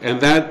 And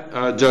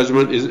that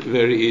judgment is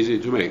very easy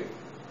to make.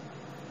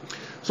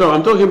 So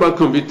I'm talking about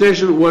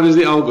computation. What is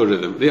the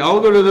algorithm? The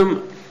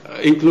algorithm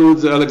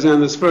includes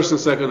Alexander's first and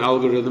second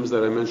algorithms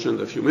that I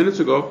mentioned a few minutes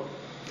ago.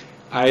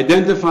 I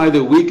identify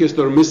the weakest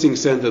or missing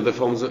center that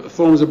forms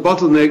a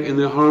bottleneck in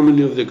the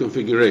harmony of the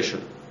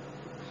configuration.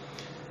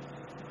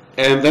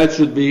 And that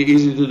should be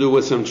easy to do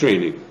with some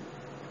training.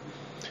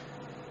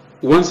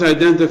 Once I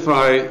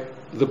identify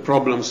the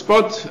problem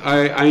spot,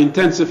 I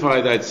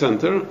intensify that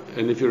center.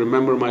 And if you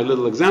remember my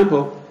little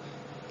example,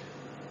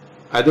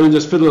 I don't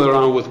just fiddle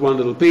around with one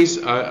little piece.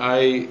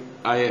 I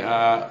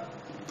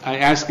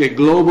ask a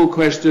global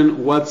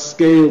question: what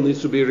scale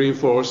needs to be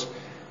reinforced,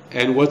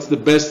 and what's the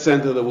best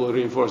center that will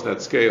reinforce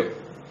that scale?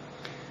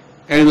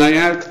 And I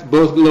act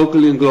both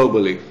locally and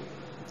globally,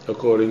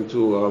 according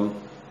to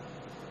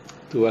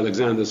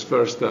Alexander's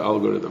first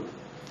algorithm.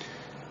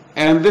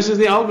 And this is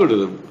the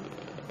algorithm.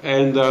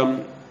 And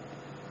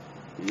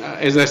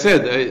as I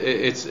said,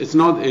 it's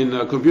not in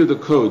computer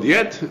code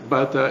yet,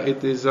 but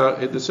it is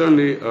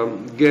certainly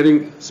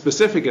getting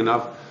specific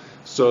enough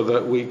so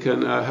that we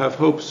can have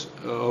hopes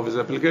of its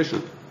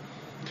application.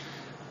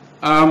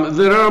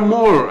 There are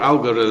more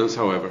algorithms,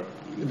 however,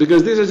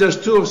 because these are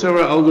just two of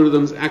several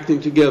algorithms acting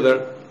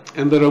together,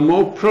 and there are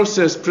more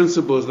process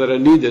principles that are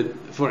needed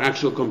for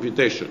actual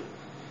computation.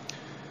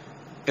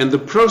 And the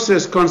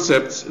process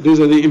concepts, these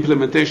are the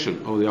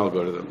implementation of the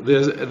algorithm.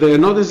 They are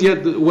not as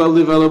yet well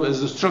developed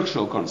as the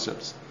structural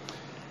concepts.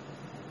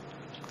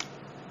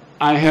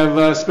 I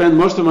have spent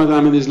most of my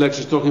time in these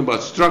lectures talking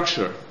about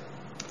structure,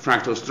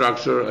 fractal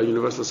structure,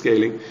 universal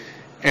scaling,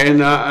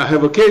 and I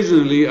have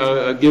occasionally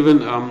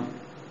given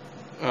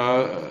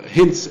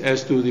hints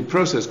as to the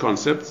process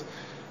concepts,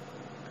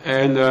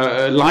 and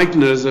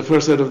Leitner's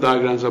first set of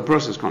diagrams are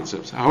process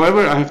concepts.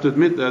 However, I have to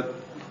admit that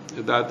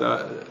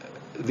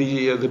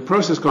the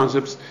process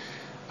concepts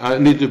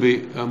need to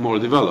be more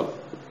developed.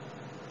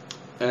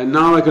 And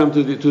now I come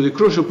to the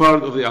crucial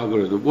part of the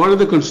algorithm. What are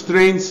the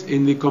constraints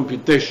in the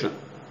computation?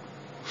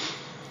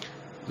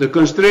 The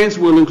constraints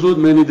will include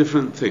many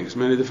different things,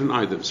 many different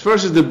items.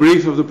 First is the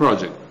brief of the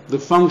project, the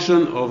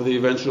function of the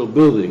eventual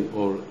building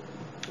or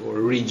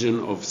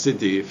region of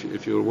city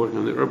if you're working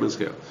on the urban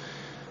scale.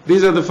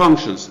 These are the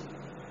functions,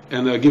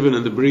 and they're given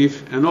in the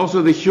brief, and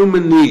also the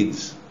human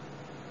needs.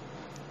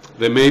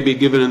 They may be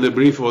given in the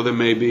brief or they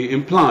may be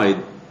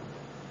implied.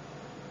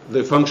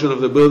 The function of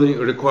the building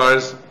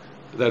requires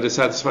that it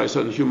satisfies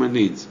certain human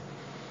needs.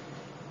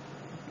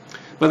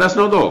 But that's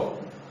not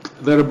all.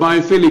 There are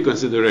biophilic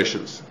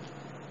considerations.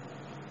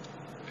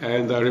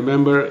 And I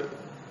remember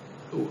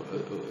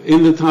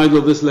in the title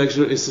of this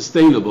lecture is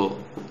sustainable,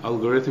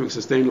 algorithmic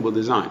sustainable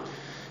design.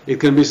 It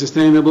can be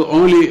sustainable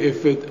only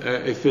if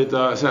it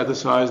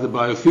satisfies the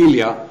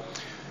biophilia,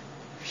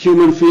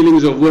 human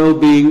feelings of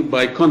well-being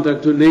by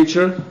contact with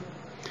nature,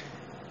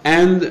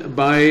 and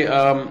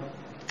by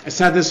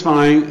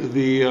satisfying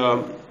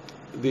the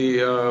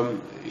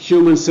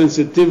human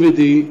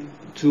sensitivity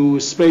to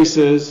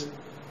spaces,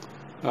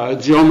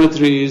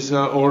 geometries,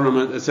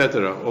 ornament,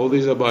 etc. All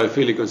these are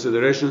biophilic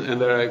considerations,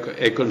 and they're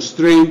a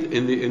constraint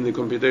in the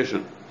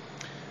computation.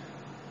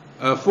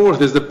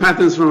 Fourth is the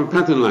patterns from a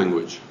pattern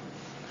language.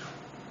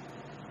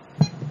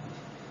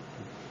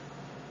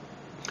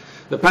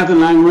 The pattern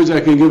language, I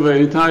can give an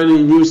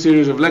entirely new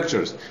series of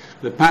lectures.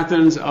 The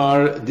patterns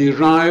are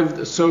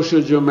derived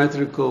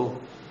socio-geometrical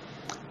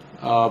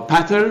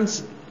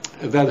patterns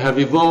that have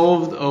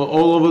evolved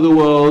all over the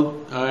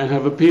world and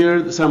have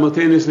appeared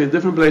simultaneously in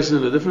different places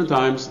and at different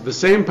times. The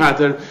same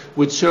pattern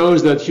which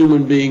shows that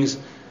human beings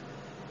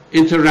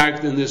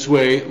interact in this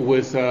way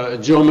with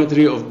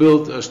geometry of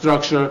built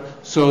structure,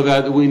 so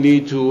that we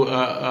need to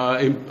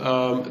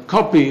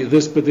copy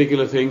this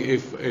particular thing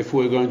if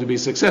we're going to be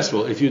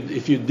successful. If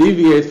you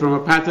deviate from a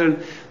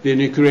pattern, then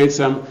you create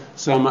a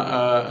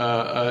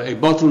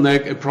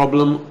bottleneck, a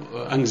problem,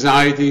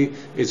 anxiety.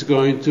 It's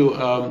going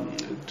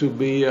to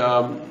be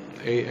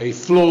a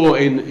flaw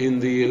in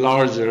the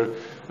larger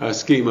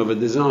scheme of a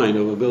design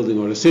of a building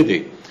or a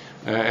city.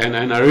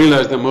 And I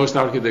realize that most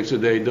architects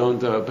today don't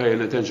pay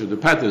any attention to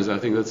patterns. I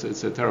think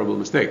it's a terrible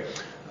mistake.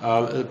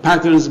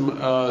 Patterns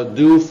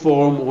do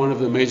form one of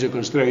the major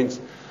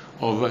constraints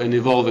of an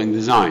evolving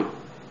design.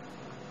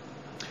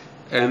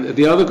 And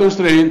the other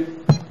constraint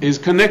is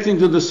connecting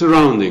to the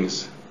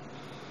surroundings.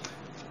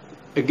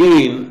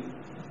 Again,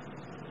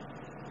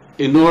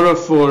 in order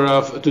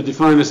to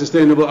define a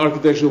sustainable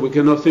architecture, we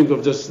cannot think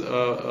of just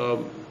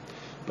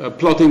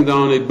plotting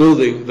down a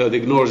building that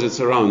ignores its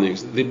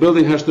surroundings. The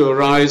building has to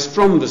arise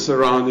from the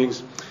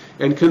surroundings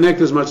and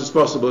connect as much as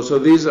possible. So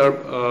these are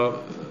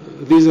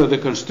the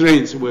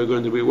constraints we're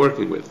going to be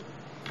working with.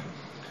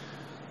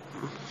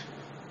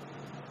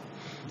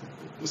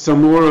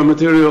 Some more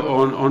material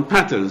on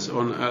patterns,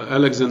 on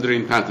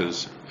Alexandrine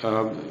patterns,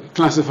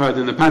 classified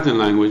in the pattern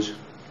language.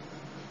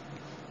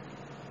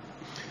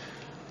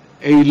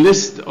 A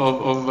list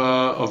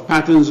of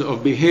patterns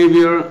of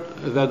behavior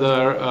that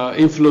are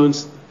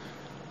influenced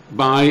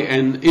by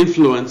and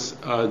influence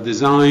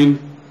design,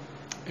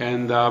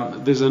 and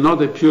these are not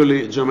a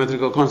purely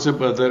geometrical concept,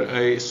 but they're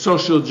a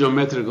social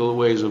geometrical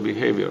ways of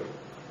behavior.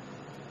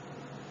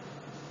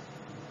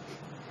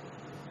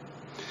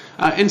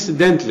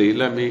 Incidentally,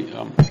 let me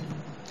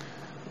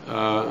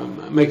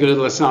make a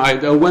little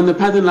aside. When the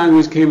pattern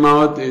language came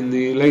out in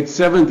the late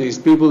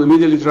 70s, people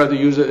immediately tried to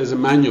use it as a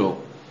manual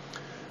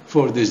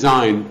for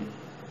design,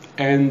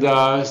 and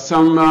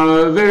some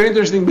very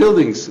interesting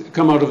buildings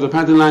come out of the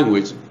pattern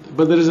language.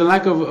 But there is a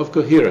lack of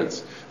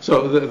coherence.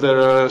 So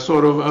they're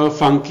sort of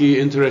funky,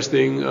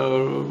 interesting,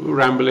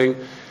 rambling,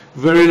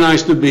 very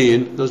nice to be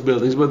in, those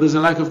buildings, but there's a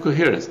lack of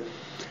coherence.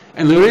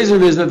 And the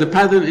reason is that the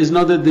pattern is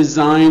not a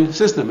design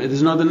system. It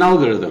is not an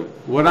algorithm.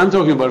 What I'm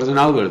talking about is an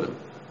algorithm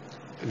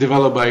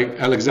developed by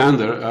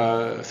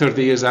Alexander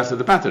 30 years after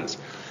the patterns.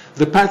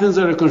 The patterns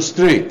are a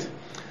constraint.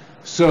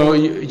 So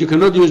you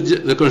cannot use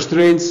the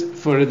constraints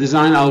for a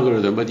design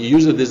algorithm, but you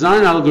use a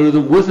design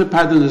algorithm with the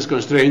pattern as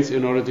constraints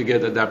in order to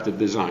get adaptive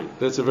design.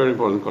 That's a very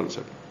important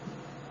concept.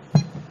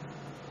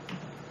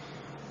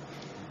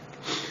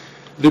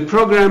 The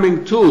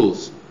programming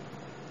tools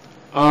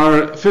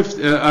are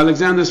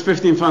Alexander's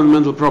 15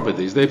 fundamental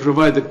properties. They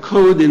provide the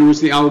code in which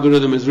the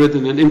algorithm is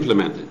written and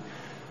implemented.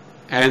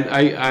 And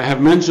I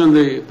have mentioned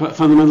the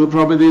fundamental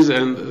properties,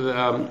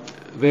 and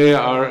they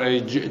are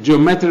a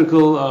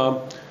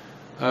geometrical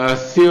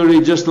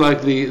theory just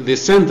like the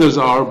centers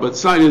are, but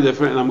slightly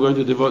different, and I'm going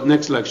to devote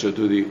next lecture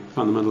to the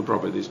fundamental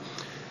properties.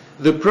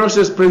 The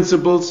process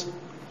principles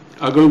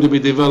are going to be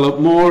developed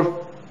more.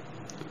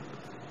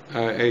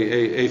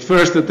 A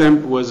first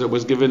attempt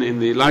was given in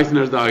the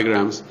Leitner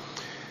diagrams.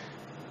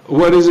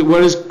 What is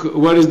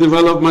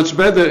developed much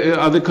better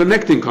are the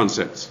connecting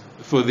concepts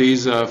for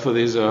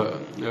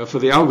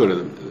the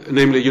algorithm,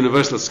 namely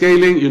universal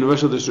scaling,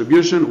 universal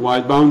distribution,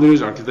 wide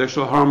boundaries,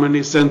 architectural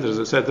harmony, centers,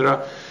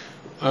 etc.,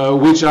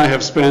 which I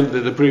have spent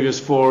the previous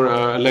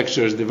 4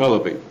 lectures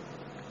developing.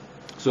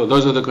 So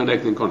those are the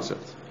connecting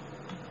concepts.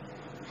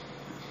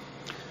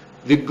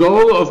 The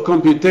goal of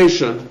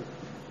computation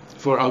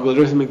for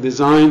algorithmic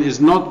design is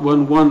not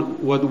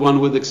what one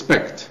would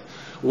expect.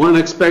 One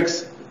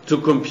expects to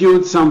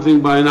compute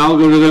something by an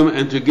algorithm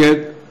and to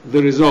get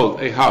the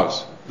result, a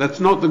house. That's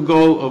not the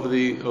goal of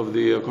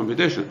the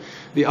computation.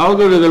 The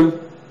algorithm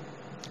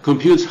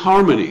computes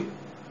harmony,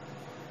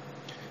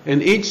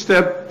 and each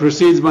step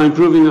proceeds by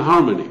improving the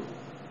harmony.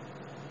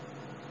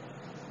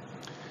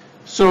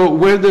 So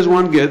where does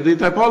one get the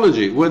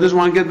typology? Where does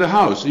one get the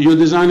house? You're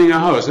designing a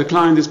house. A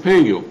client is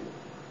paying you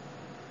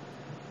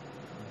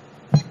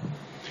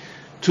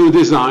to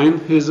design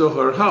his or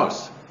her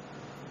house,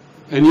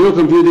 and you're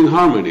computing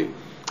harmony.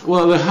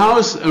 Well, the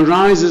house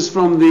arises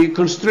from the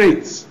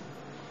constraints.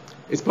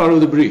 It's part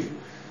of the brief.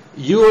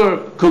 You're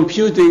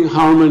computing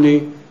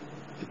harmony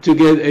to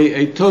get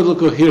a total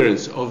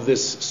coherence of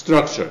this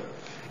structure,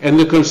 and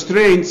the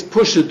constraints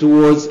push it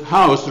towards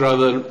house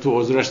rather than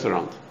towards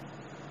restaurant.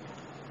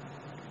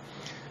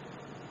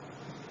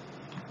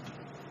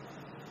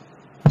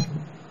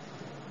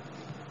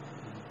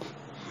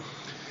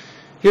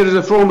 Here is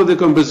a formal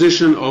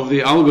decomposition of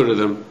the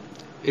algorithm.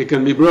 It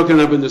can be broken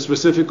up into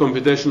specific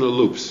computational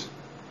loops.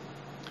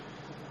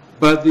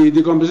 But the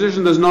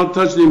decomposition does not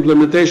touch the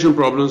implementation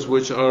problems,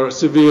 which are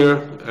severe,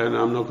 and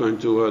I'm not going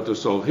to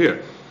solve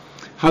here.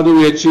 How do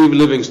we achieve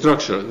living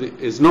structure?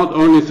 It's not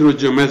only through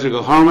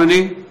geometrical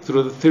harmony,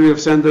 through the theory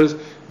of centers,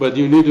 but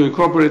you need to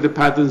incorporate the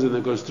patterns and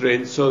the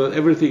constraints so that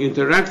everything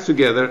interacts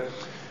together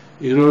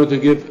in order to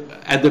give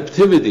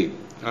adaptivity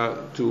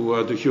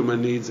to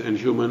human needs and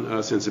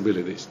human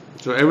sensibilities.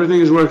 So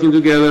everything is working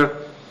together.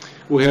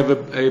 We have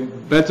a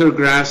better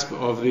grasp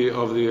of the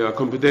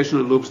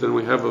computational loops than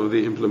we have of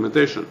the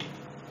implementation.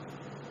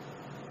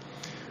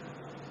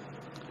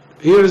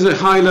 Here is a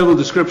high-level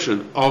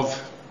description of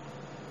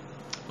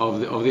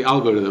the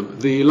algorithm.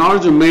 The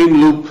larger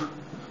main loop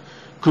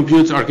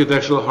computes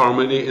architectural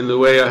harmony in the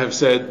way I have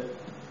said,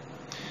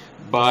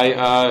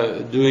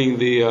 by doing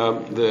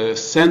the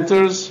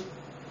centers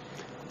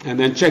and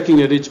then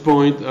checking at each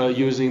point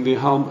using the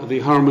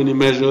harmony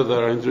measure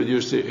that I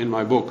introduced in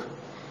my book.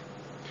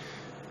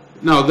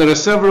 Now, there are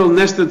several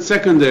nested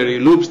secondary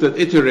loops that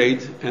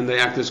iterate, and they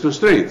act as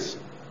constraints.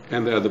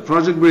 And they are the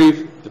project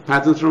brief, the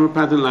patterns from a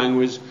pattern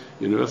language,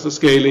 universal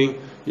scaling,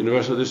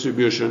 universal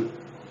distribution.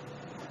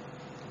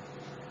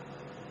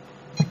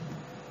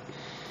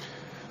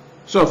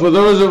 So for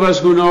those of us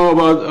who know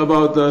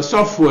about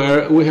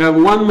software, we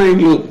have one main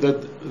loop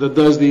that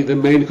does the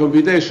main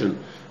computation.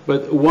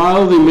 But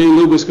while the main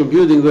loop is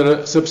computing, there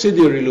are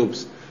subsidiary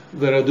loops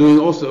that are doing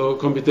also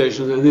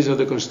computations, and these are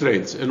the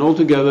constraints. And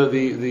altogether,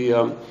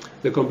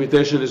 the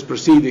computation is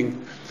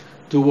proceeding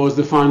towards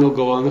the final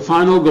goal. And the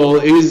final goal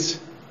is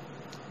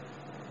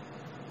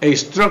a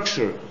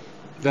structure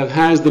that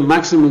has the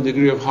maximum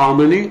degree of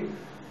harmony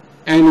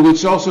and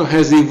which also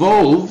has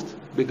evolved,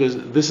 because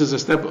this is a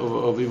step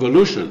of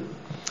evolution.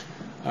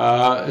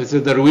 It's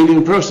a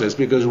Darwinian process,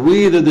 because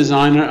we, the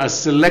designer, are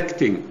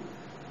selecting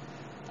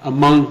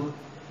among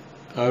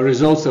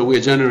results that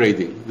we're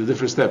generating. The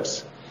different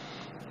steps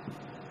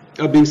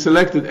are being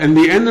selected, and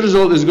the end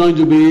result is going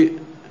to be,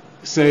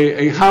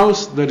 say, a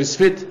house that is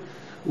fit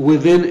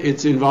within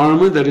its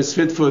environment, that is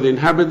fit for the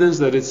inhabitants,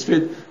 that is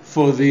fit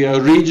for the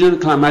region,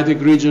 climatic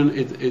region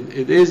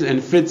it is,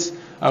 and fits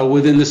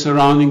within the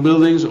surrounding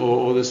buildings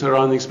or the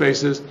surrounding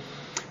spaces,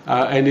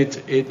 and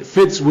it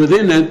fits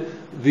within it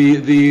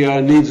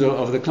the needs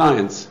of the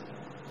clients.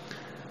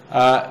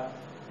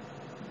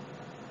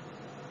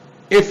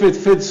 If it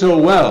fits so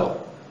well,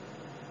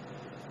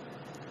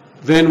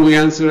 then we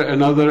answer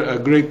a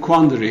great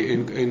quandary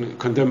in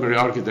contemporary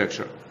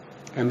architecture.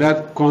 And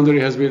that quandary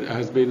has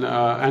been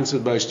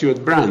answered by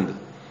Stuart Brand.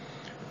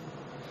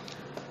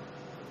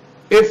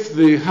 If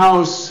the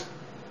house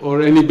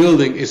or any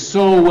building is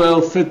so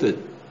well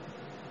fitted,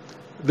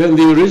 then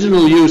the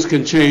original use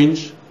can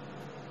change,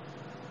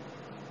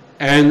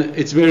 and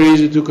it's very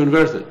easy to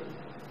convert it.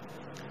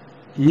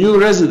 New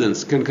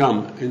residents can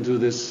come into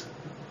this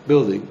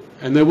building,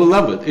 and they will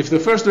love it. If the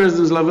first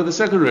residents love it, the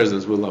second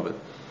residents will love it.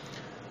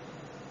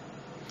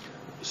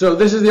 So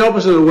this is the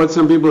opposite of what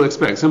some people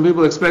expect. Some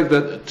people expect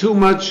that too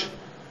much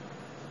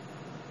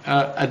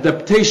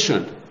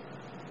adaptation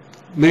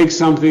makes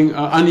something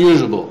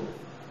unusable,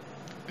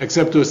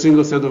 except to a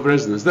single set of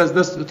residents.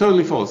 That's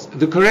totally false.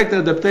 The correct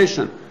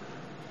adaptation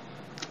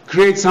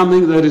creates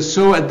something that is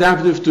so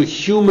adaptive to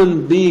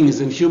human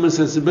beings and human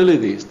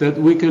sensibilities that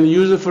we can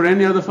use it for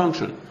any other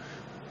function.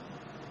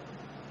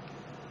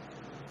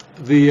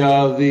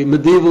 the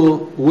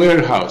medieval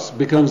warehouse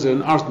becomes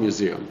an art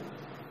museum.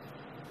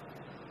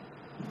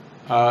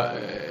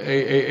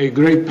 A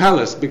great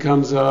palace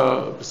becomes,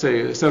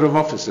 say, a set of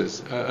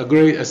offices.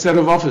 A set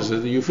of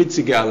offices, the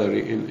Uffizi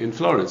Gallery in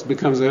Florence,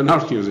 becomes an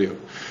art museum.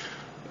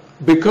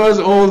 Because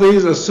all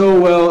these are so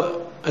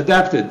well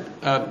adapted,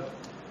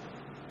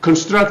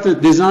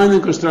 constructed, designed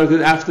and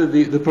constructed after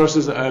the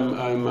process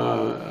I'm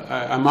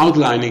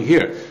outlining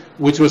here,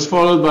 which was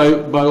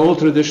followed by all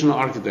traditional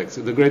architects.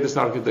 The greatest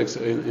architects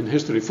in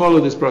history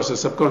followed this process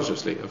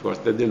subconsciously. Of course,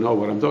 they didn't know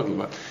what I'm talking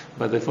about,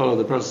 but they followed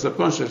the process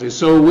subconsciously.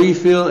 So we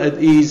feel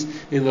at ease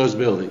in those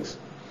buildings.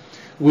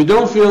 We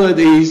don't feel at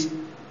ease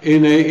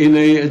in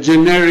a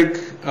generic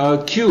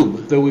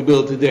cube that we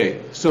build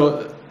today.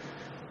 So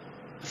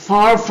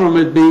far from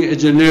it being a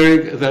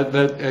generic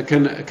that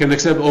can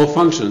accept all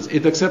functions,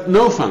 it accepts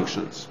no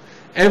functions.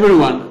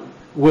 Everyone,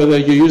 whether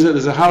you use it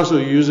as a house or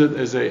you use it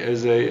as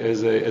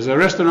a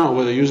restaurant, or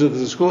whether you use it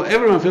as a school,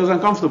 everyone feels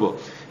uncomfortable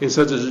in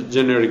such a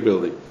generic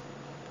building.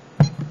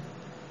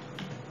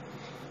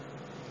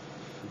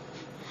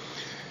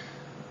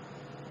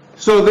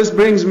 So this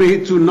brings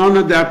me to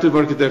non-adaptive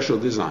architectural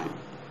design.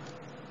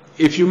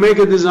 If you make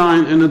a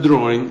design and a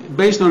drawing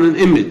based on an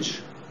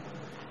image,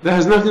 that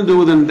has nothing to do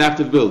with an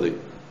adaptive building,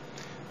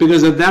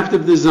 because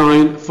adaptive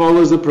design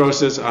follows the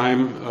process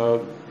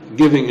I'm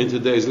giving in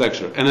today's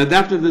lecture. An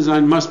adaptive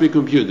design must be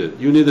computed.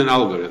 You need an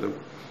algorithm.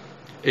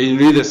 And you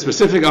need a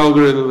specific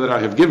algorithm that I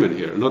have given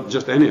here, not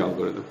just any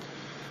algorithm.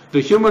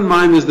 The human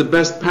mind is the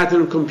best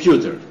pattern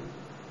computer.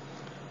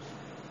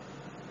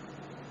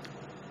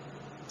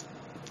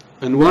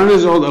 And one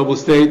result I will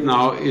state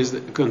now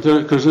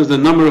concerns the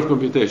number of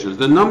computations.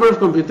 The number of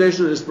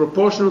computations is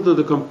proportional to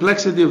the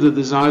complexity of the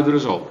desired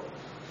result.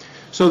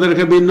 So there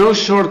can be no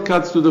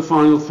shortcuts to the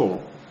final form.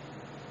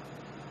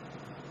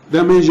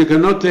 That means you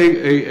cannot take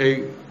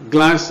a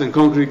glass and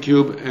concrete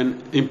cube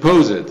and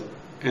impose it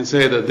and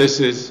say that this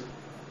is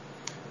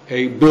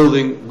a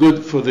building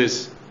good for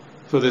this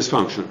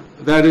function.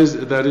 That is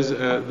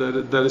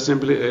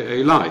simply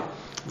a lie.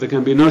 There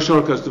can be no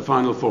shortcuts to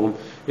final form.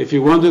 If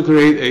you want to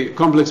create a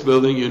complex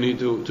building, you need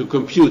to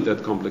compute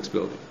that complex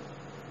building.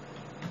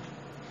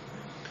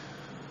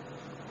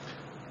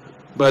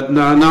 But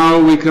now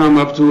we come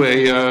up to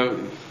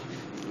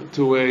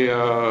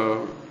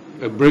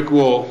a brick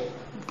wall,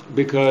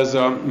 because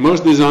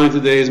most design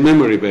today is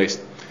memory based.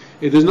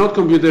 It is not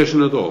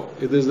computation at all.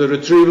 It is the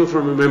retrieval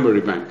from a memory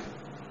bank.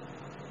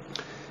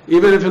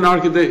 Even if an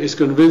architect is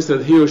convinced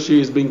that he or she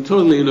is being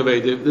totally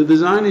innovative, the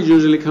design is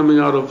usually coming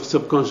out of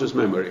subconscious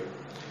memory.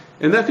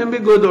 And that can be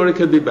good or it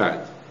can be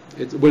bad.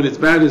 When it's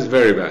bad, it's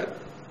very bad.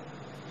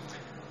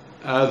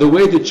 The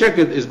way to check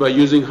it is by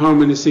using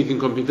harmony-seeking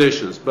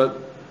computations, but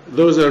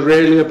those are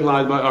rarely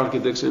applied by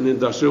architects in the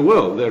industrial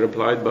world. They're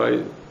applied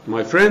by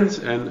my friends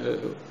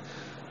and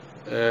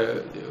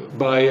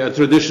by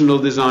traditional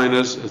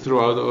designers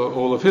throughout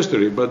all of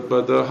history, but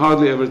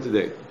hardly ever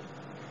today.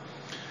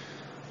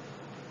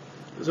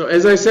 So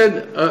as I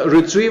said,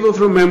 retrieval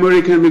from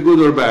memory can be good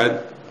or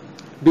bad,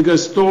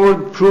 because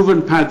stored,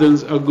 proven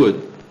patterns are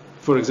good.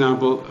 For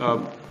example,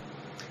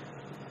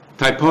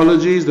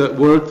 typologies that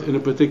worked in a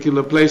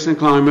particular place and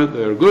climate,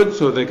 they are good,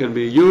 so they can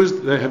be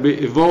used. They have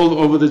been evolved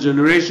over the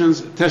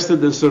generations,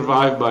 tested and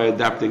survived by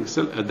adaptive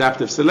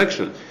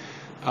selection.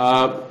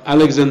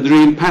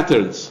 Alexandrine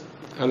patterns.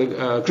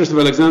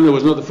 Christopher Alexander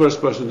was not the first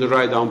person to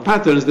write down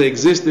patterns. They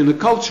exist in a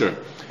culture.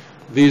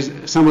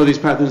 Some of these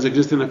patterns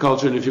exist in a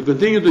culture, and if you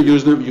continue to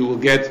use them, you will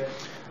get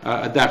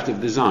adaptive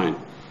design.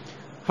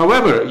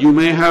 However, you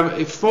may have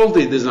a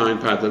faulty design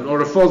pattern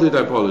or a faulty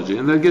typology,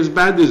 and that gives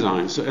bad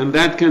design, and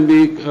that can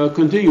be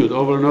continued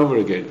over and over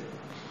again.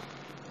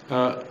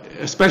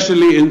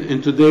 Especially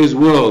in today's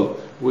world,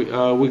 we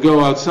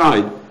go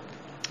outside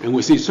and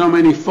we see so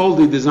many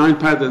faulty design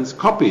patterns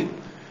copied,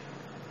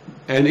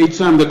 and each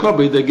time they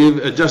copy, they give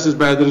a just as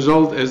bad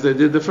result as they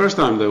did the first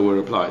time they were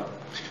applied.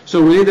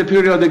 So we need a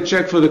periodic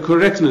check for the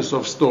correctness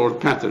of stored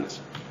patterns.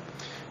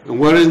 And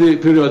what is the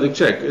periodic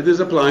check? It is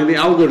applying the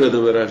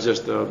algorithm that I've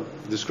just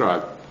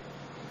described.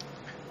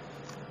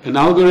 An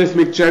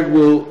algorithmic check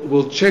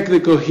will check the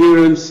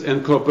coherence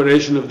and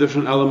cooperation of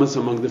different elements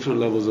among different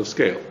levels of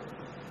scale.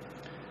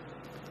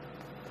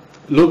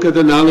 Look at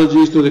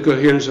analogies to the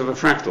coherence of a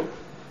fractal.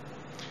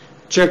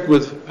 Check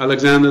with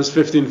Alexander's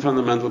 15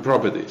 fundamental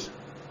properties.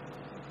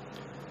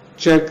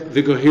 Check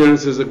the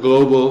coherence as a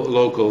global,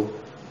 local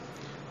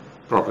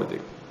property.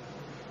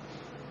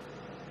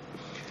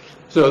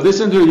 So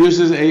this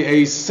introduces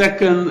a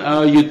second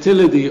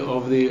utility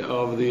of the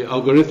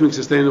algorithmic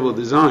sustainable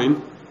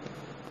design,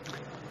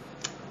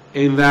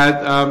 in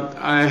that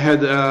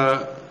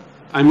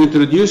I'm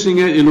introducing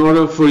it in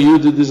order for you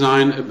to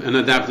design an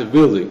adaptive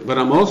building. But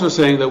I'm also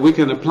saying that we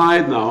can apply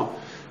it now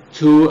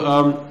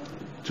to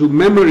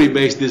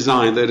memory-based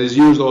design that is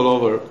used all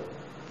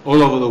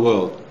over the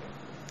world,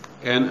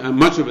 and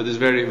much of it is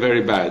very,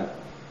 very bad.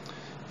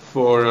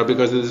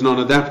 Because it is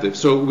non-adaptive.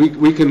 So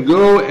we can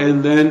go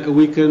and then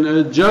we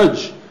can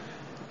judge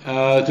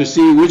to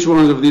see which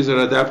ones of these are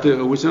adaptive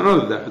or which are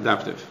not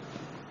adaptive.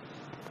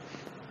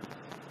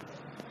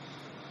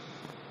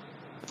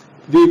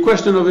 The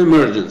question of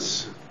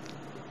emergence.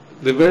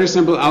 The very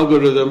simple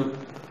algorithm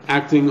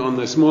acting on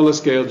the smaller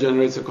scale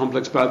generates a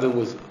complex pattern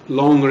with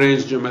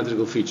long-range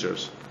geometrical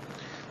features.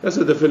 That's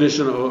the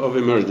definition of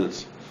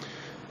emergence.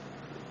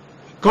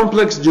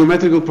 Complex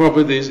geometrical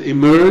properties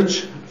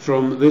emerge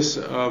from this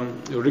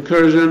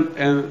recursion,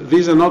 and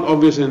these are not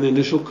obvious in the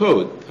initial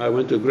code. I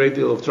went to a great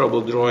deal of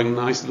trouble drawing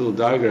nice little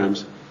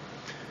diagrams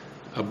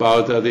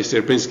about the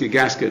Sierpinski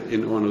gasket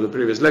in one of the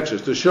previous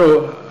lectures to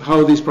show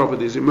how these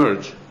properties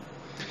emerge.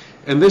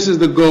 And this is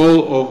the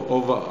goal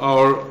of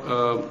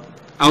our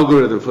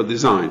algorithm for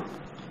design.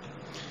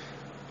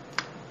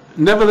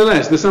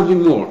 Nevertheless, there's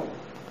something more.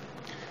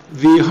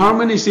 The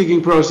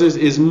harmony-seeking process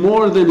is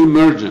more than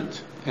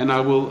emergent, and I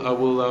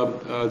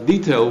will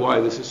detail why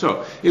this is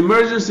so.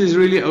 Emergence is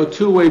really a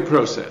two-way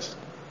process.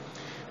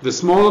 The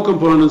smaller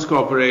components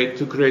cooperate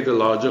to create a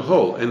larger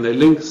whole, and they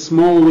link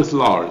small with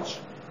large.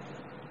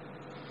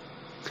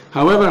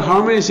 However,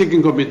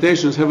 harmony-seeking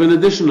computations have an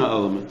additional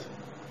element,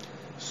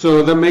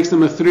 so that makes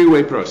them a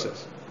three-way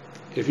process.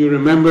 If you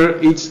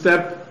remember, each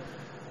step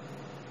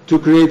to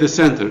create a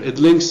center, it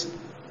links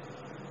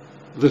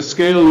the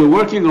scale you're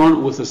working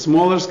on with a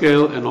smaller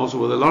scale and also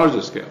with a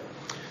larger scale.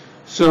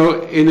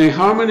 So in a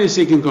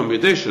harmony-seeking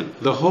computation,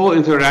 the whole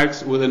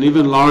interacts with an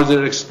even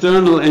larger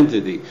external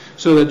entity,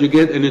 so that you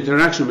get an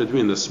interaction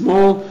between the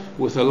small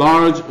with the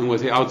large and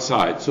with the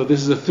outside. So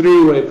this is a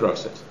three-way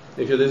process.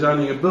 If you're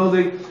designing a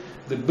building,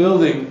 the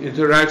building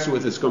interacts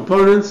with its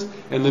components,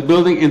 and the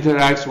building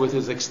interacts with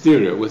its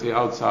exterior, with the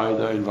outside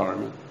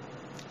environment.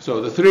 So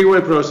the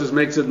three-way process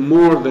makes it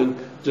more than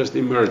just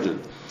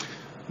emergent.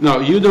 Now,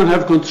 you don't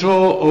have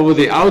control over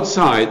the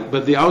outside,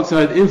 but the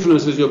outside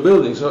influences your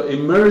building. So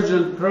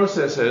emergent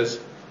processes,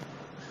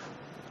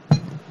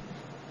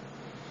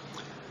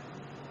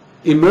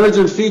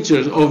 emergent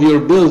features of your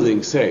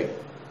building, say,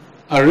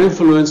 are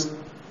influenced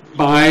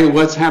by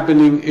what's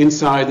happening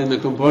inside in the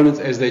components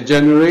as they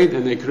generate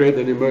and they create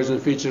an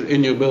emergent feature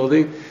in your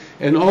building.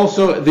 And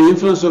also the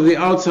influence of the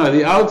outside.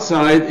 The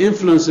outside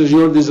influences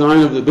your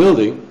design of the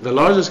building. The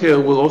larger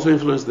scale will also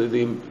influence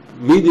the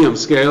medium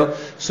scale,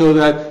 so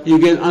that you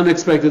get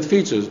unexpected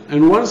features.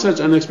 And one such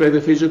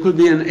unexpected feature could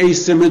be an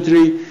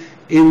asymmetry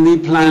in the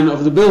plan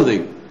of the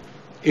building.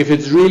 If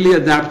it's really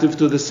adaptive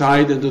to the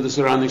site and to the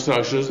surrounding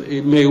structures,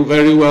 it may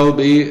very well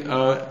be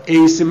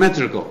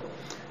asymmetrical.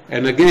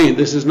 And again,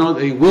 this is not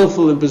a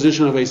willful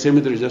imposition of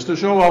asymmetry just to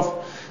show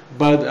off,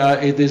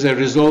 but it is a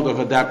result of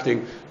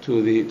adapting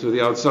to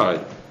the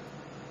outside.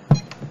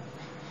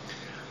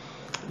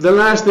 The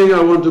last thing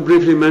I want to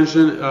briefly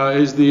mention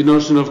is the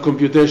notion of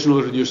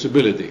computational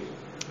reducibility.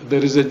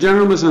 There is a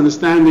general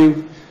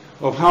misunderstanding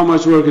of how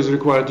much work is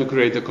required to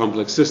create a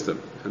complex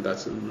system, and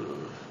that's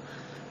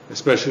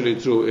especially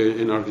true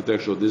in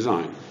architectural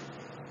design.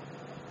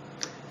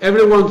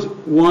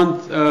 Everyone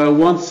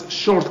wants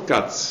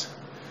shortcuts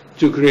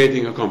to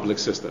creating a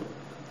complex system,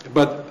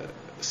 but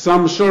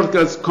some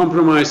shortcuts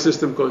compromise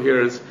system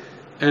coherence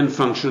and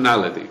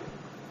functionality.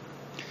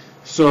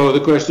 So the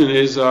question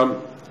is,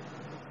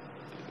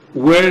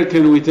 where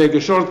can we take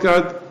a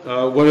shortcut?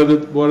 What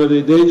are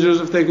the dangers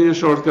of taking a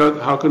shortcut?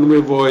 How can we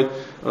avoid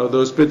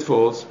those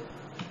pitfalls?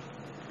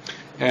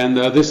 And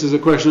this is a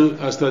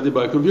question studied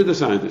by computer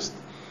scientists.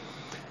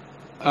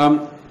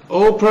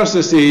 All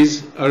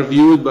processes are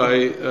viewed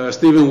by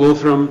Stephen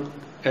Wolfram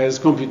as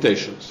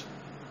computations.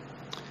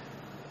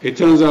 It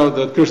turns out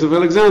that Christopher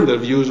Alexander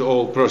views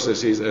all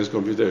processes as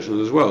computations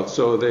as well.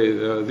 So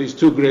these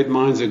two great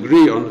minds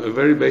agree on a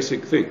very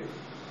basic thing.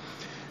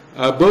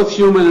 Both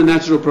human and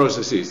natural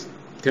processes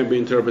can be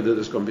interpreted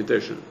as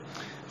computation.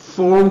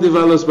 Form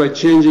develops by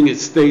changing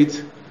its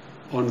state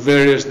on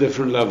various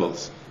different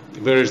levels,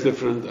 various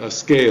different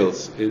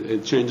scales.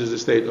 It changes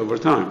its state over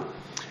time.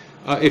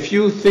 If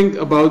you think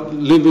about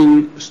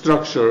living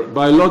structure,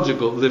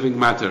 biological living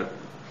matter,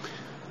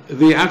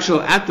 the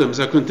actual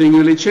atoms are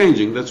continually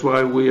changing. That's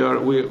why we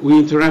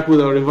interact with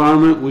our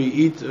environment, we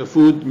eat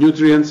food,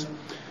 nutrients,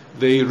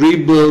 they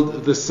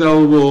rebuild the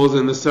cell walls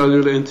and the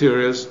cellular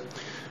interiors.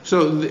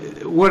 So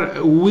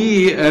what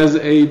we as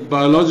a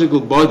biological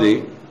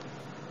body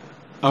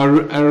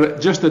are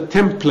just a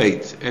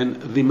template,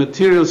 and the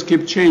materials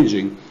keep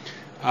changing.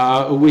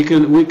 We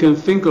can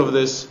think of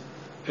this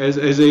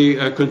as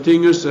a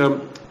continuous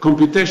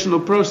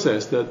computational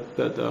process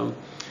that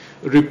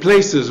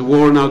replaces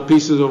worn out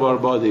pieces of our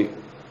body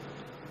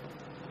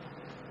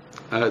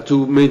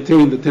to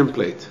maintain the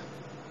template.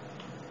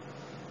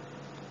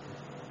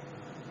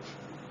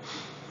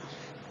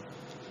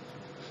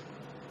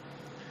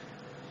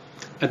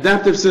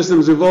 Adaptive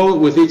systems evolve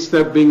with each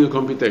step being a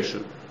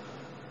computation.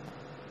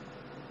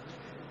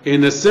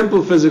 In a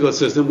simple physical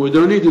system, we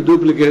don't need to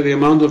duplicate the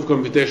amount of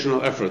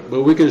computational effort,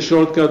 but we can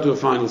shortcut to a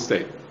final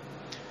state.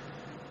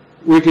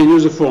 We can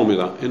use a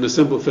formula in a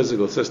simple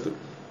physical system.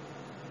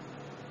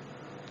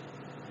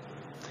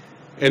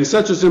 And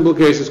such a simple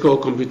case is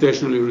called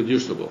computationally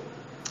reducible.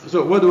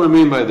 So what do I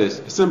mean by this?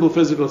 A simple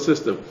physical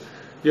system.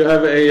 You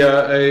have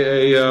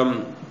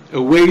a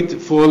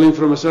weight falling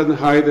from a certain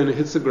height and it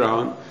hits the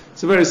ground.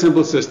 It's a very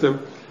simple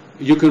system.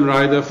 you can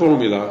write a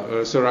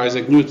formula. Sir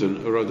Isaac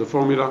Newton wrote the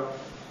formula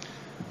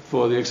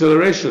for the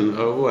acceleration.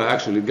 Well,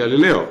 actually,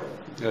 Galileo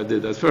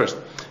did that first.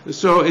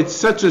 So it's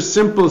such a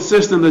simple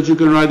system that you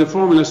can write the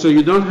formula, so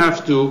you don't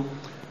have to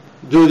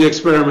do the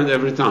experiment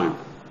every time.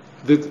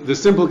 The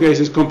simple case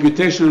is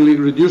computationally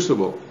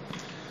reducible.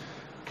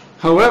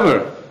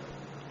 However,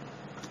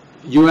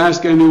 you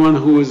ask anyone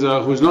who is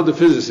not a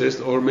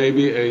physicist, or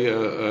maybe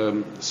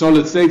a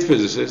solid-state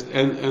physicist,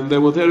 and they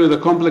will tell you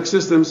that complex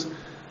systems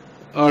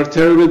are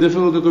terribly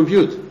difficult to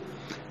compute.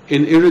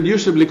 In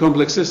irreducibly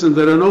complex systems,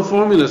 there are no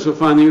formulas for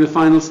finding the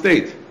final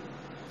state.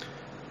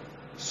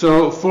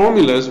 So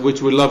formulas,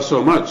 which we love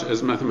so much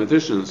as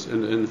mathematicians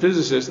and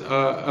physicists,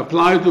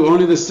 apply to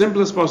only the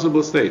simplest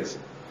possible states.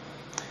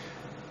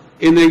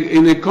 In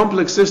a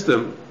complex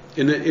system,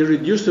 in an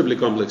irreducibly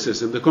complex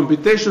system, the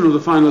computation of the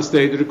final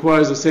state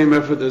requires the same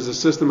effort as the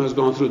system has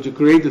gone through to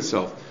create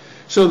itself.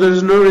 So there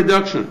is no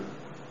reduction.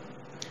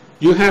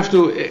 You have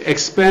to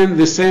expend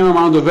the same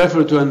amount of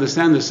effort to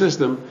understand the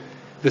system,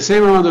 the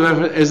same amount of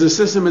effort as the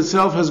system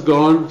itself has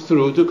gone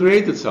through to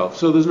create itself.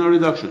 So there's no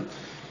reduction.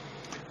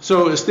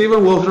 So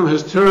Stephen Wolfram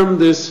has termed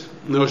this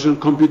notion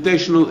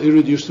computational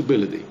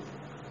irreducibility.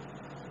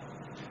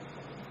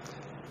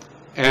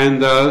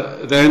 And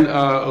then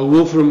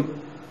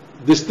Wolfram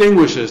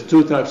distinguishes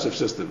two types of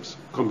systems,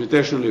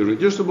 computationally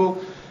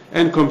reducible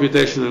and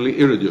computationally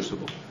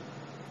irreducible.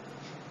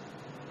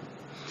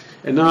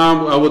 And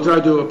now I will try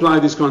to apply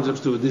these concepts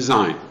to a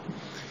design.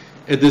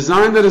 A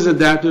design that is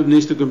adaptive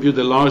needs to compute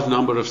a large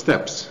number of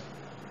steps,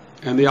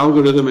 and the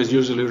algorithm is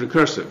usually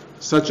recursive.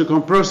 Such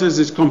a process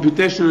is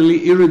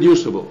computationally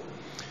irreducible.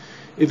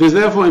 It is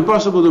therefore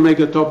impossible to make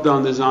a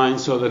top-down design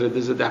so that it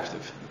is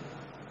adaptive.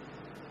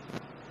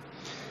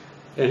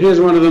 And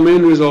here's one of the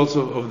main results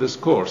of this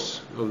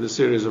course, of this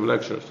series of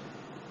lectures.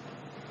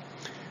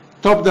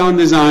 Top-down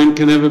design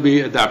can never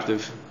be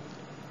adaptive.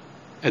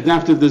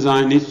 Adaptive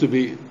design needs to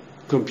be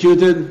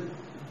computed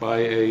by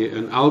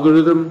an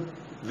algorithm,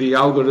 the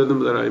algorithm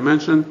that I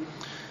mentioned,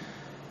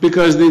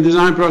 because the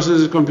design process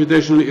is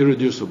computationally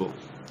irreducible.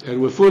 And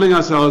we're fooling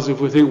ourselves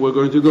if we think we're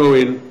going to go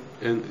in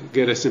and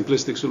get a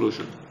simplistic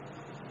solution.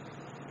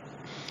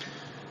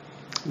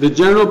 The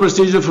general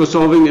procedure for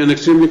solving an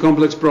extremely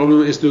complex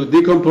problem is to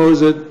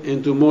decompose it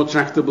into more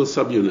tractable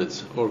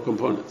subunits or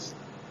components.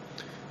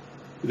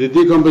 The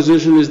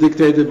decomposition is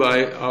dictated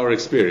by our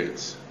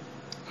experience.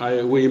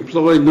 We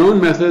employ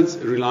known methods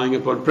relying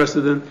upon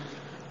precedent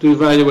to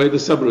evaluate the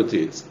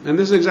subroutines. And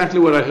this is exactly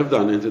what I have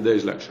done in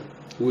today's lecture.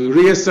 We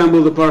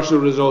reassemble the partial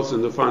results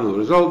in the final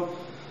result.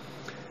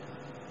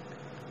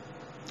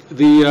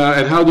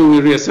 And how do we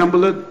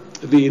reassemble it?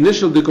 The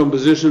initial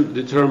decomposition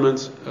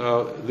determines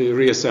the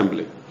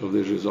reassembly of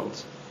these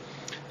results.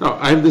 Now,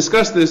 I have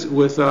discussed this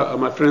with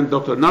my friend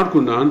Dr.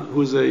 Narkunan,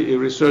 who's a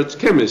research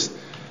chemist,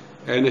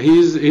 and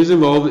he's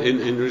involved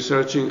in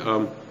researching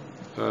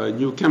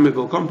new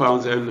chemical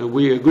compounds, and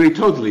we agree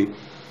totally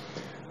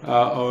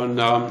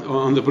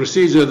on the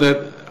procedure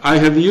that I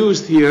have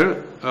used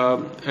here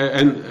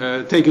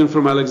and taken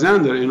from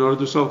Alexander in order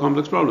to solve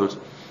complex problems.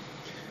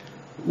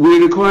 We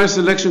require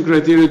selection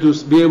criteria to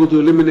be able to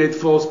eliminate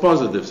false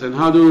positives. And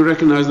how do we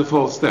recognize the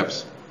false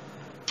steps?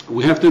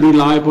 We have to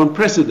rely upon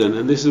precedent,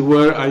 and this is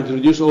where I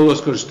introduce all those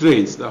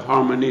constraints, the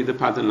harmony, the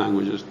pattern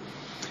languages.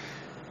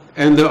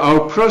 And our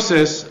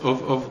process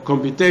of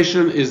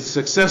computation is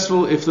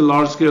successful if the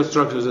large-scale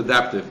structure is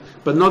adaptive,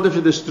 but not if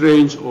it is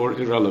strange or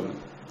irrelevant.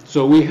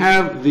 So we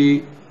have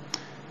the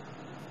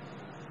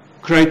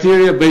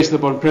criteria based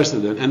upon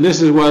precedent, and this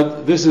is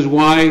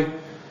why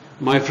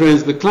my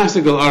friends, the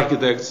classical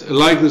architects,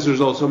 like this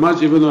result so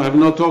much, even though I have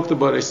not talked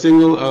about a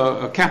single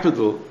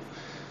capital,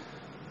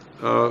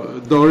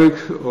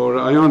 Doric or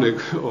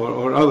Ionic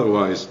or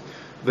otherwise.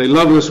 They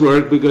love this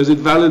work because it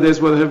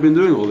validates what I have been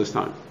doing all this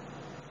time.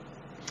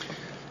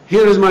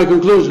 Here is my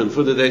conclusion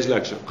for today's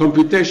lecture: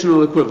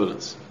 computational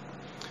equivalence.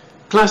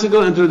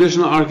 Classical and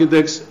traditional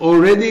architects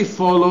already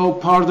follow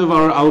part of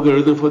our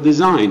algorithm for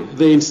design.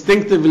 They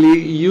instinctively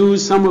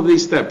use some of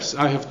these steps.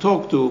 I have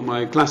talked to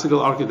my classical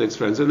architects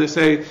friends, and they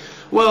say,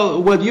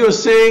 well, what you're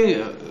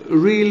saying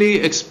really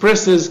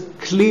expresses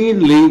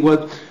cleanly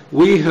what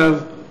we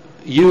have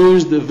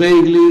used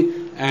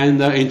vaguely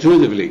and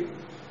intuitively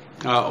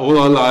all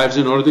our lives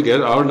in order to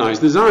get our nice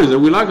designs,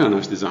 and we like our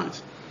nice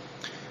designs.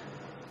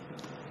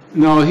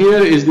 Now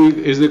here is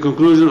the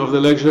conclusion of the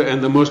lecture,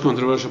 and the most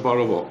controversial part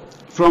of all.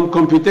 From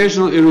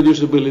computational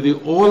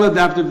irreducibility, all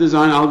adaptive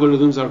design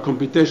algorithms are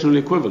computationally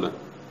equivalent.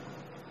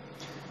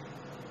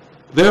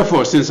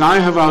 Therefore, since I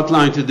have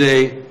outlined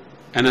today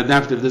an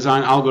adaptive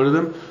design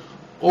algorithm,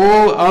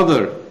 all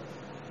other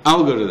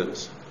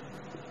algorithms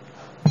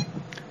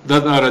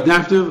that are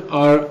adaptive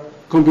are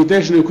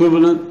computationally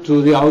equivalent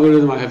to the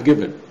algorithm I have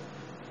given,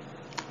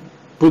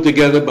 put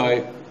together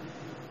by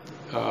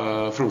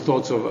from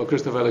thoughts of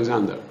Christopher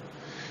Alexander,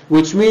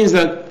 which means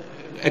that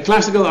a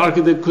classical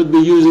architect could be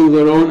using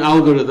their own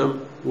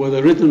algorithm,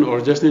 whether written or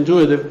just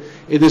intuitive.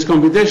 It is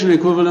computationally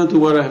equivalent to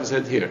what I have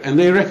said here, and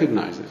they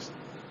recognize this.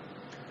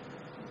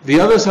 The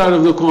other side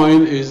of the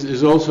coin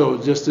is also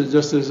just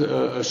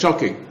as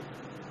shocking.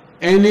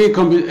 any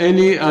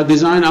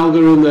design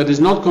algorithm that is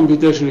not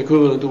computation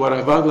equivalent to what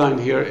I've outlined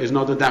here is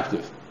not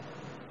adaptive.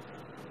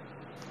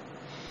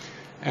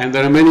 And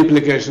there are many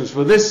implications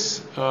for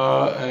this,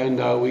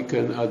 and we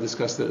can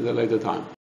discuss that at a later time.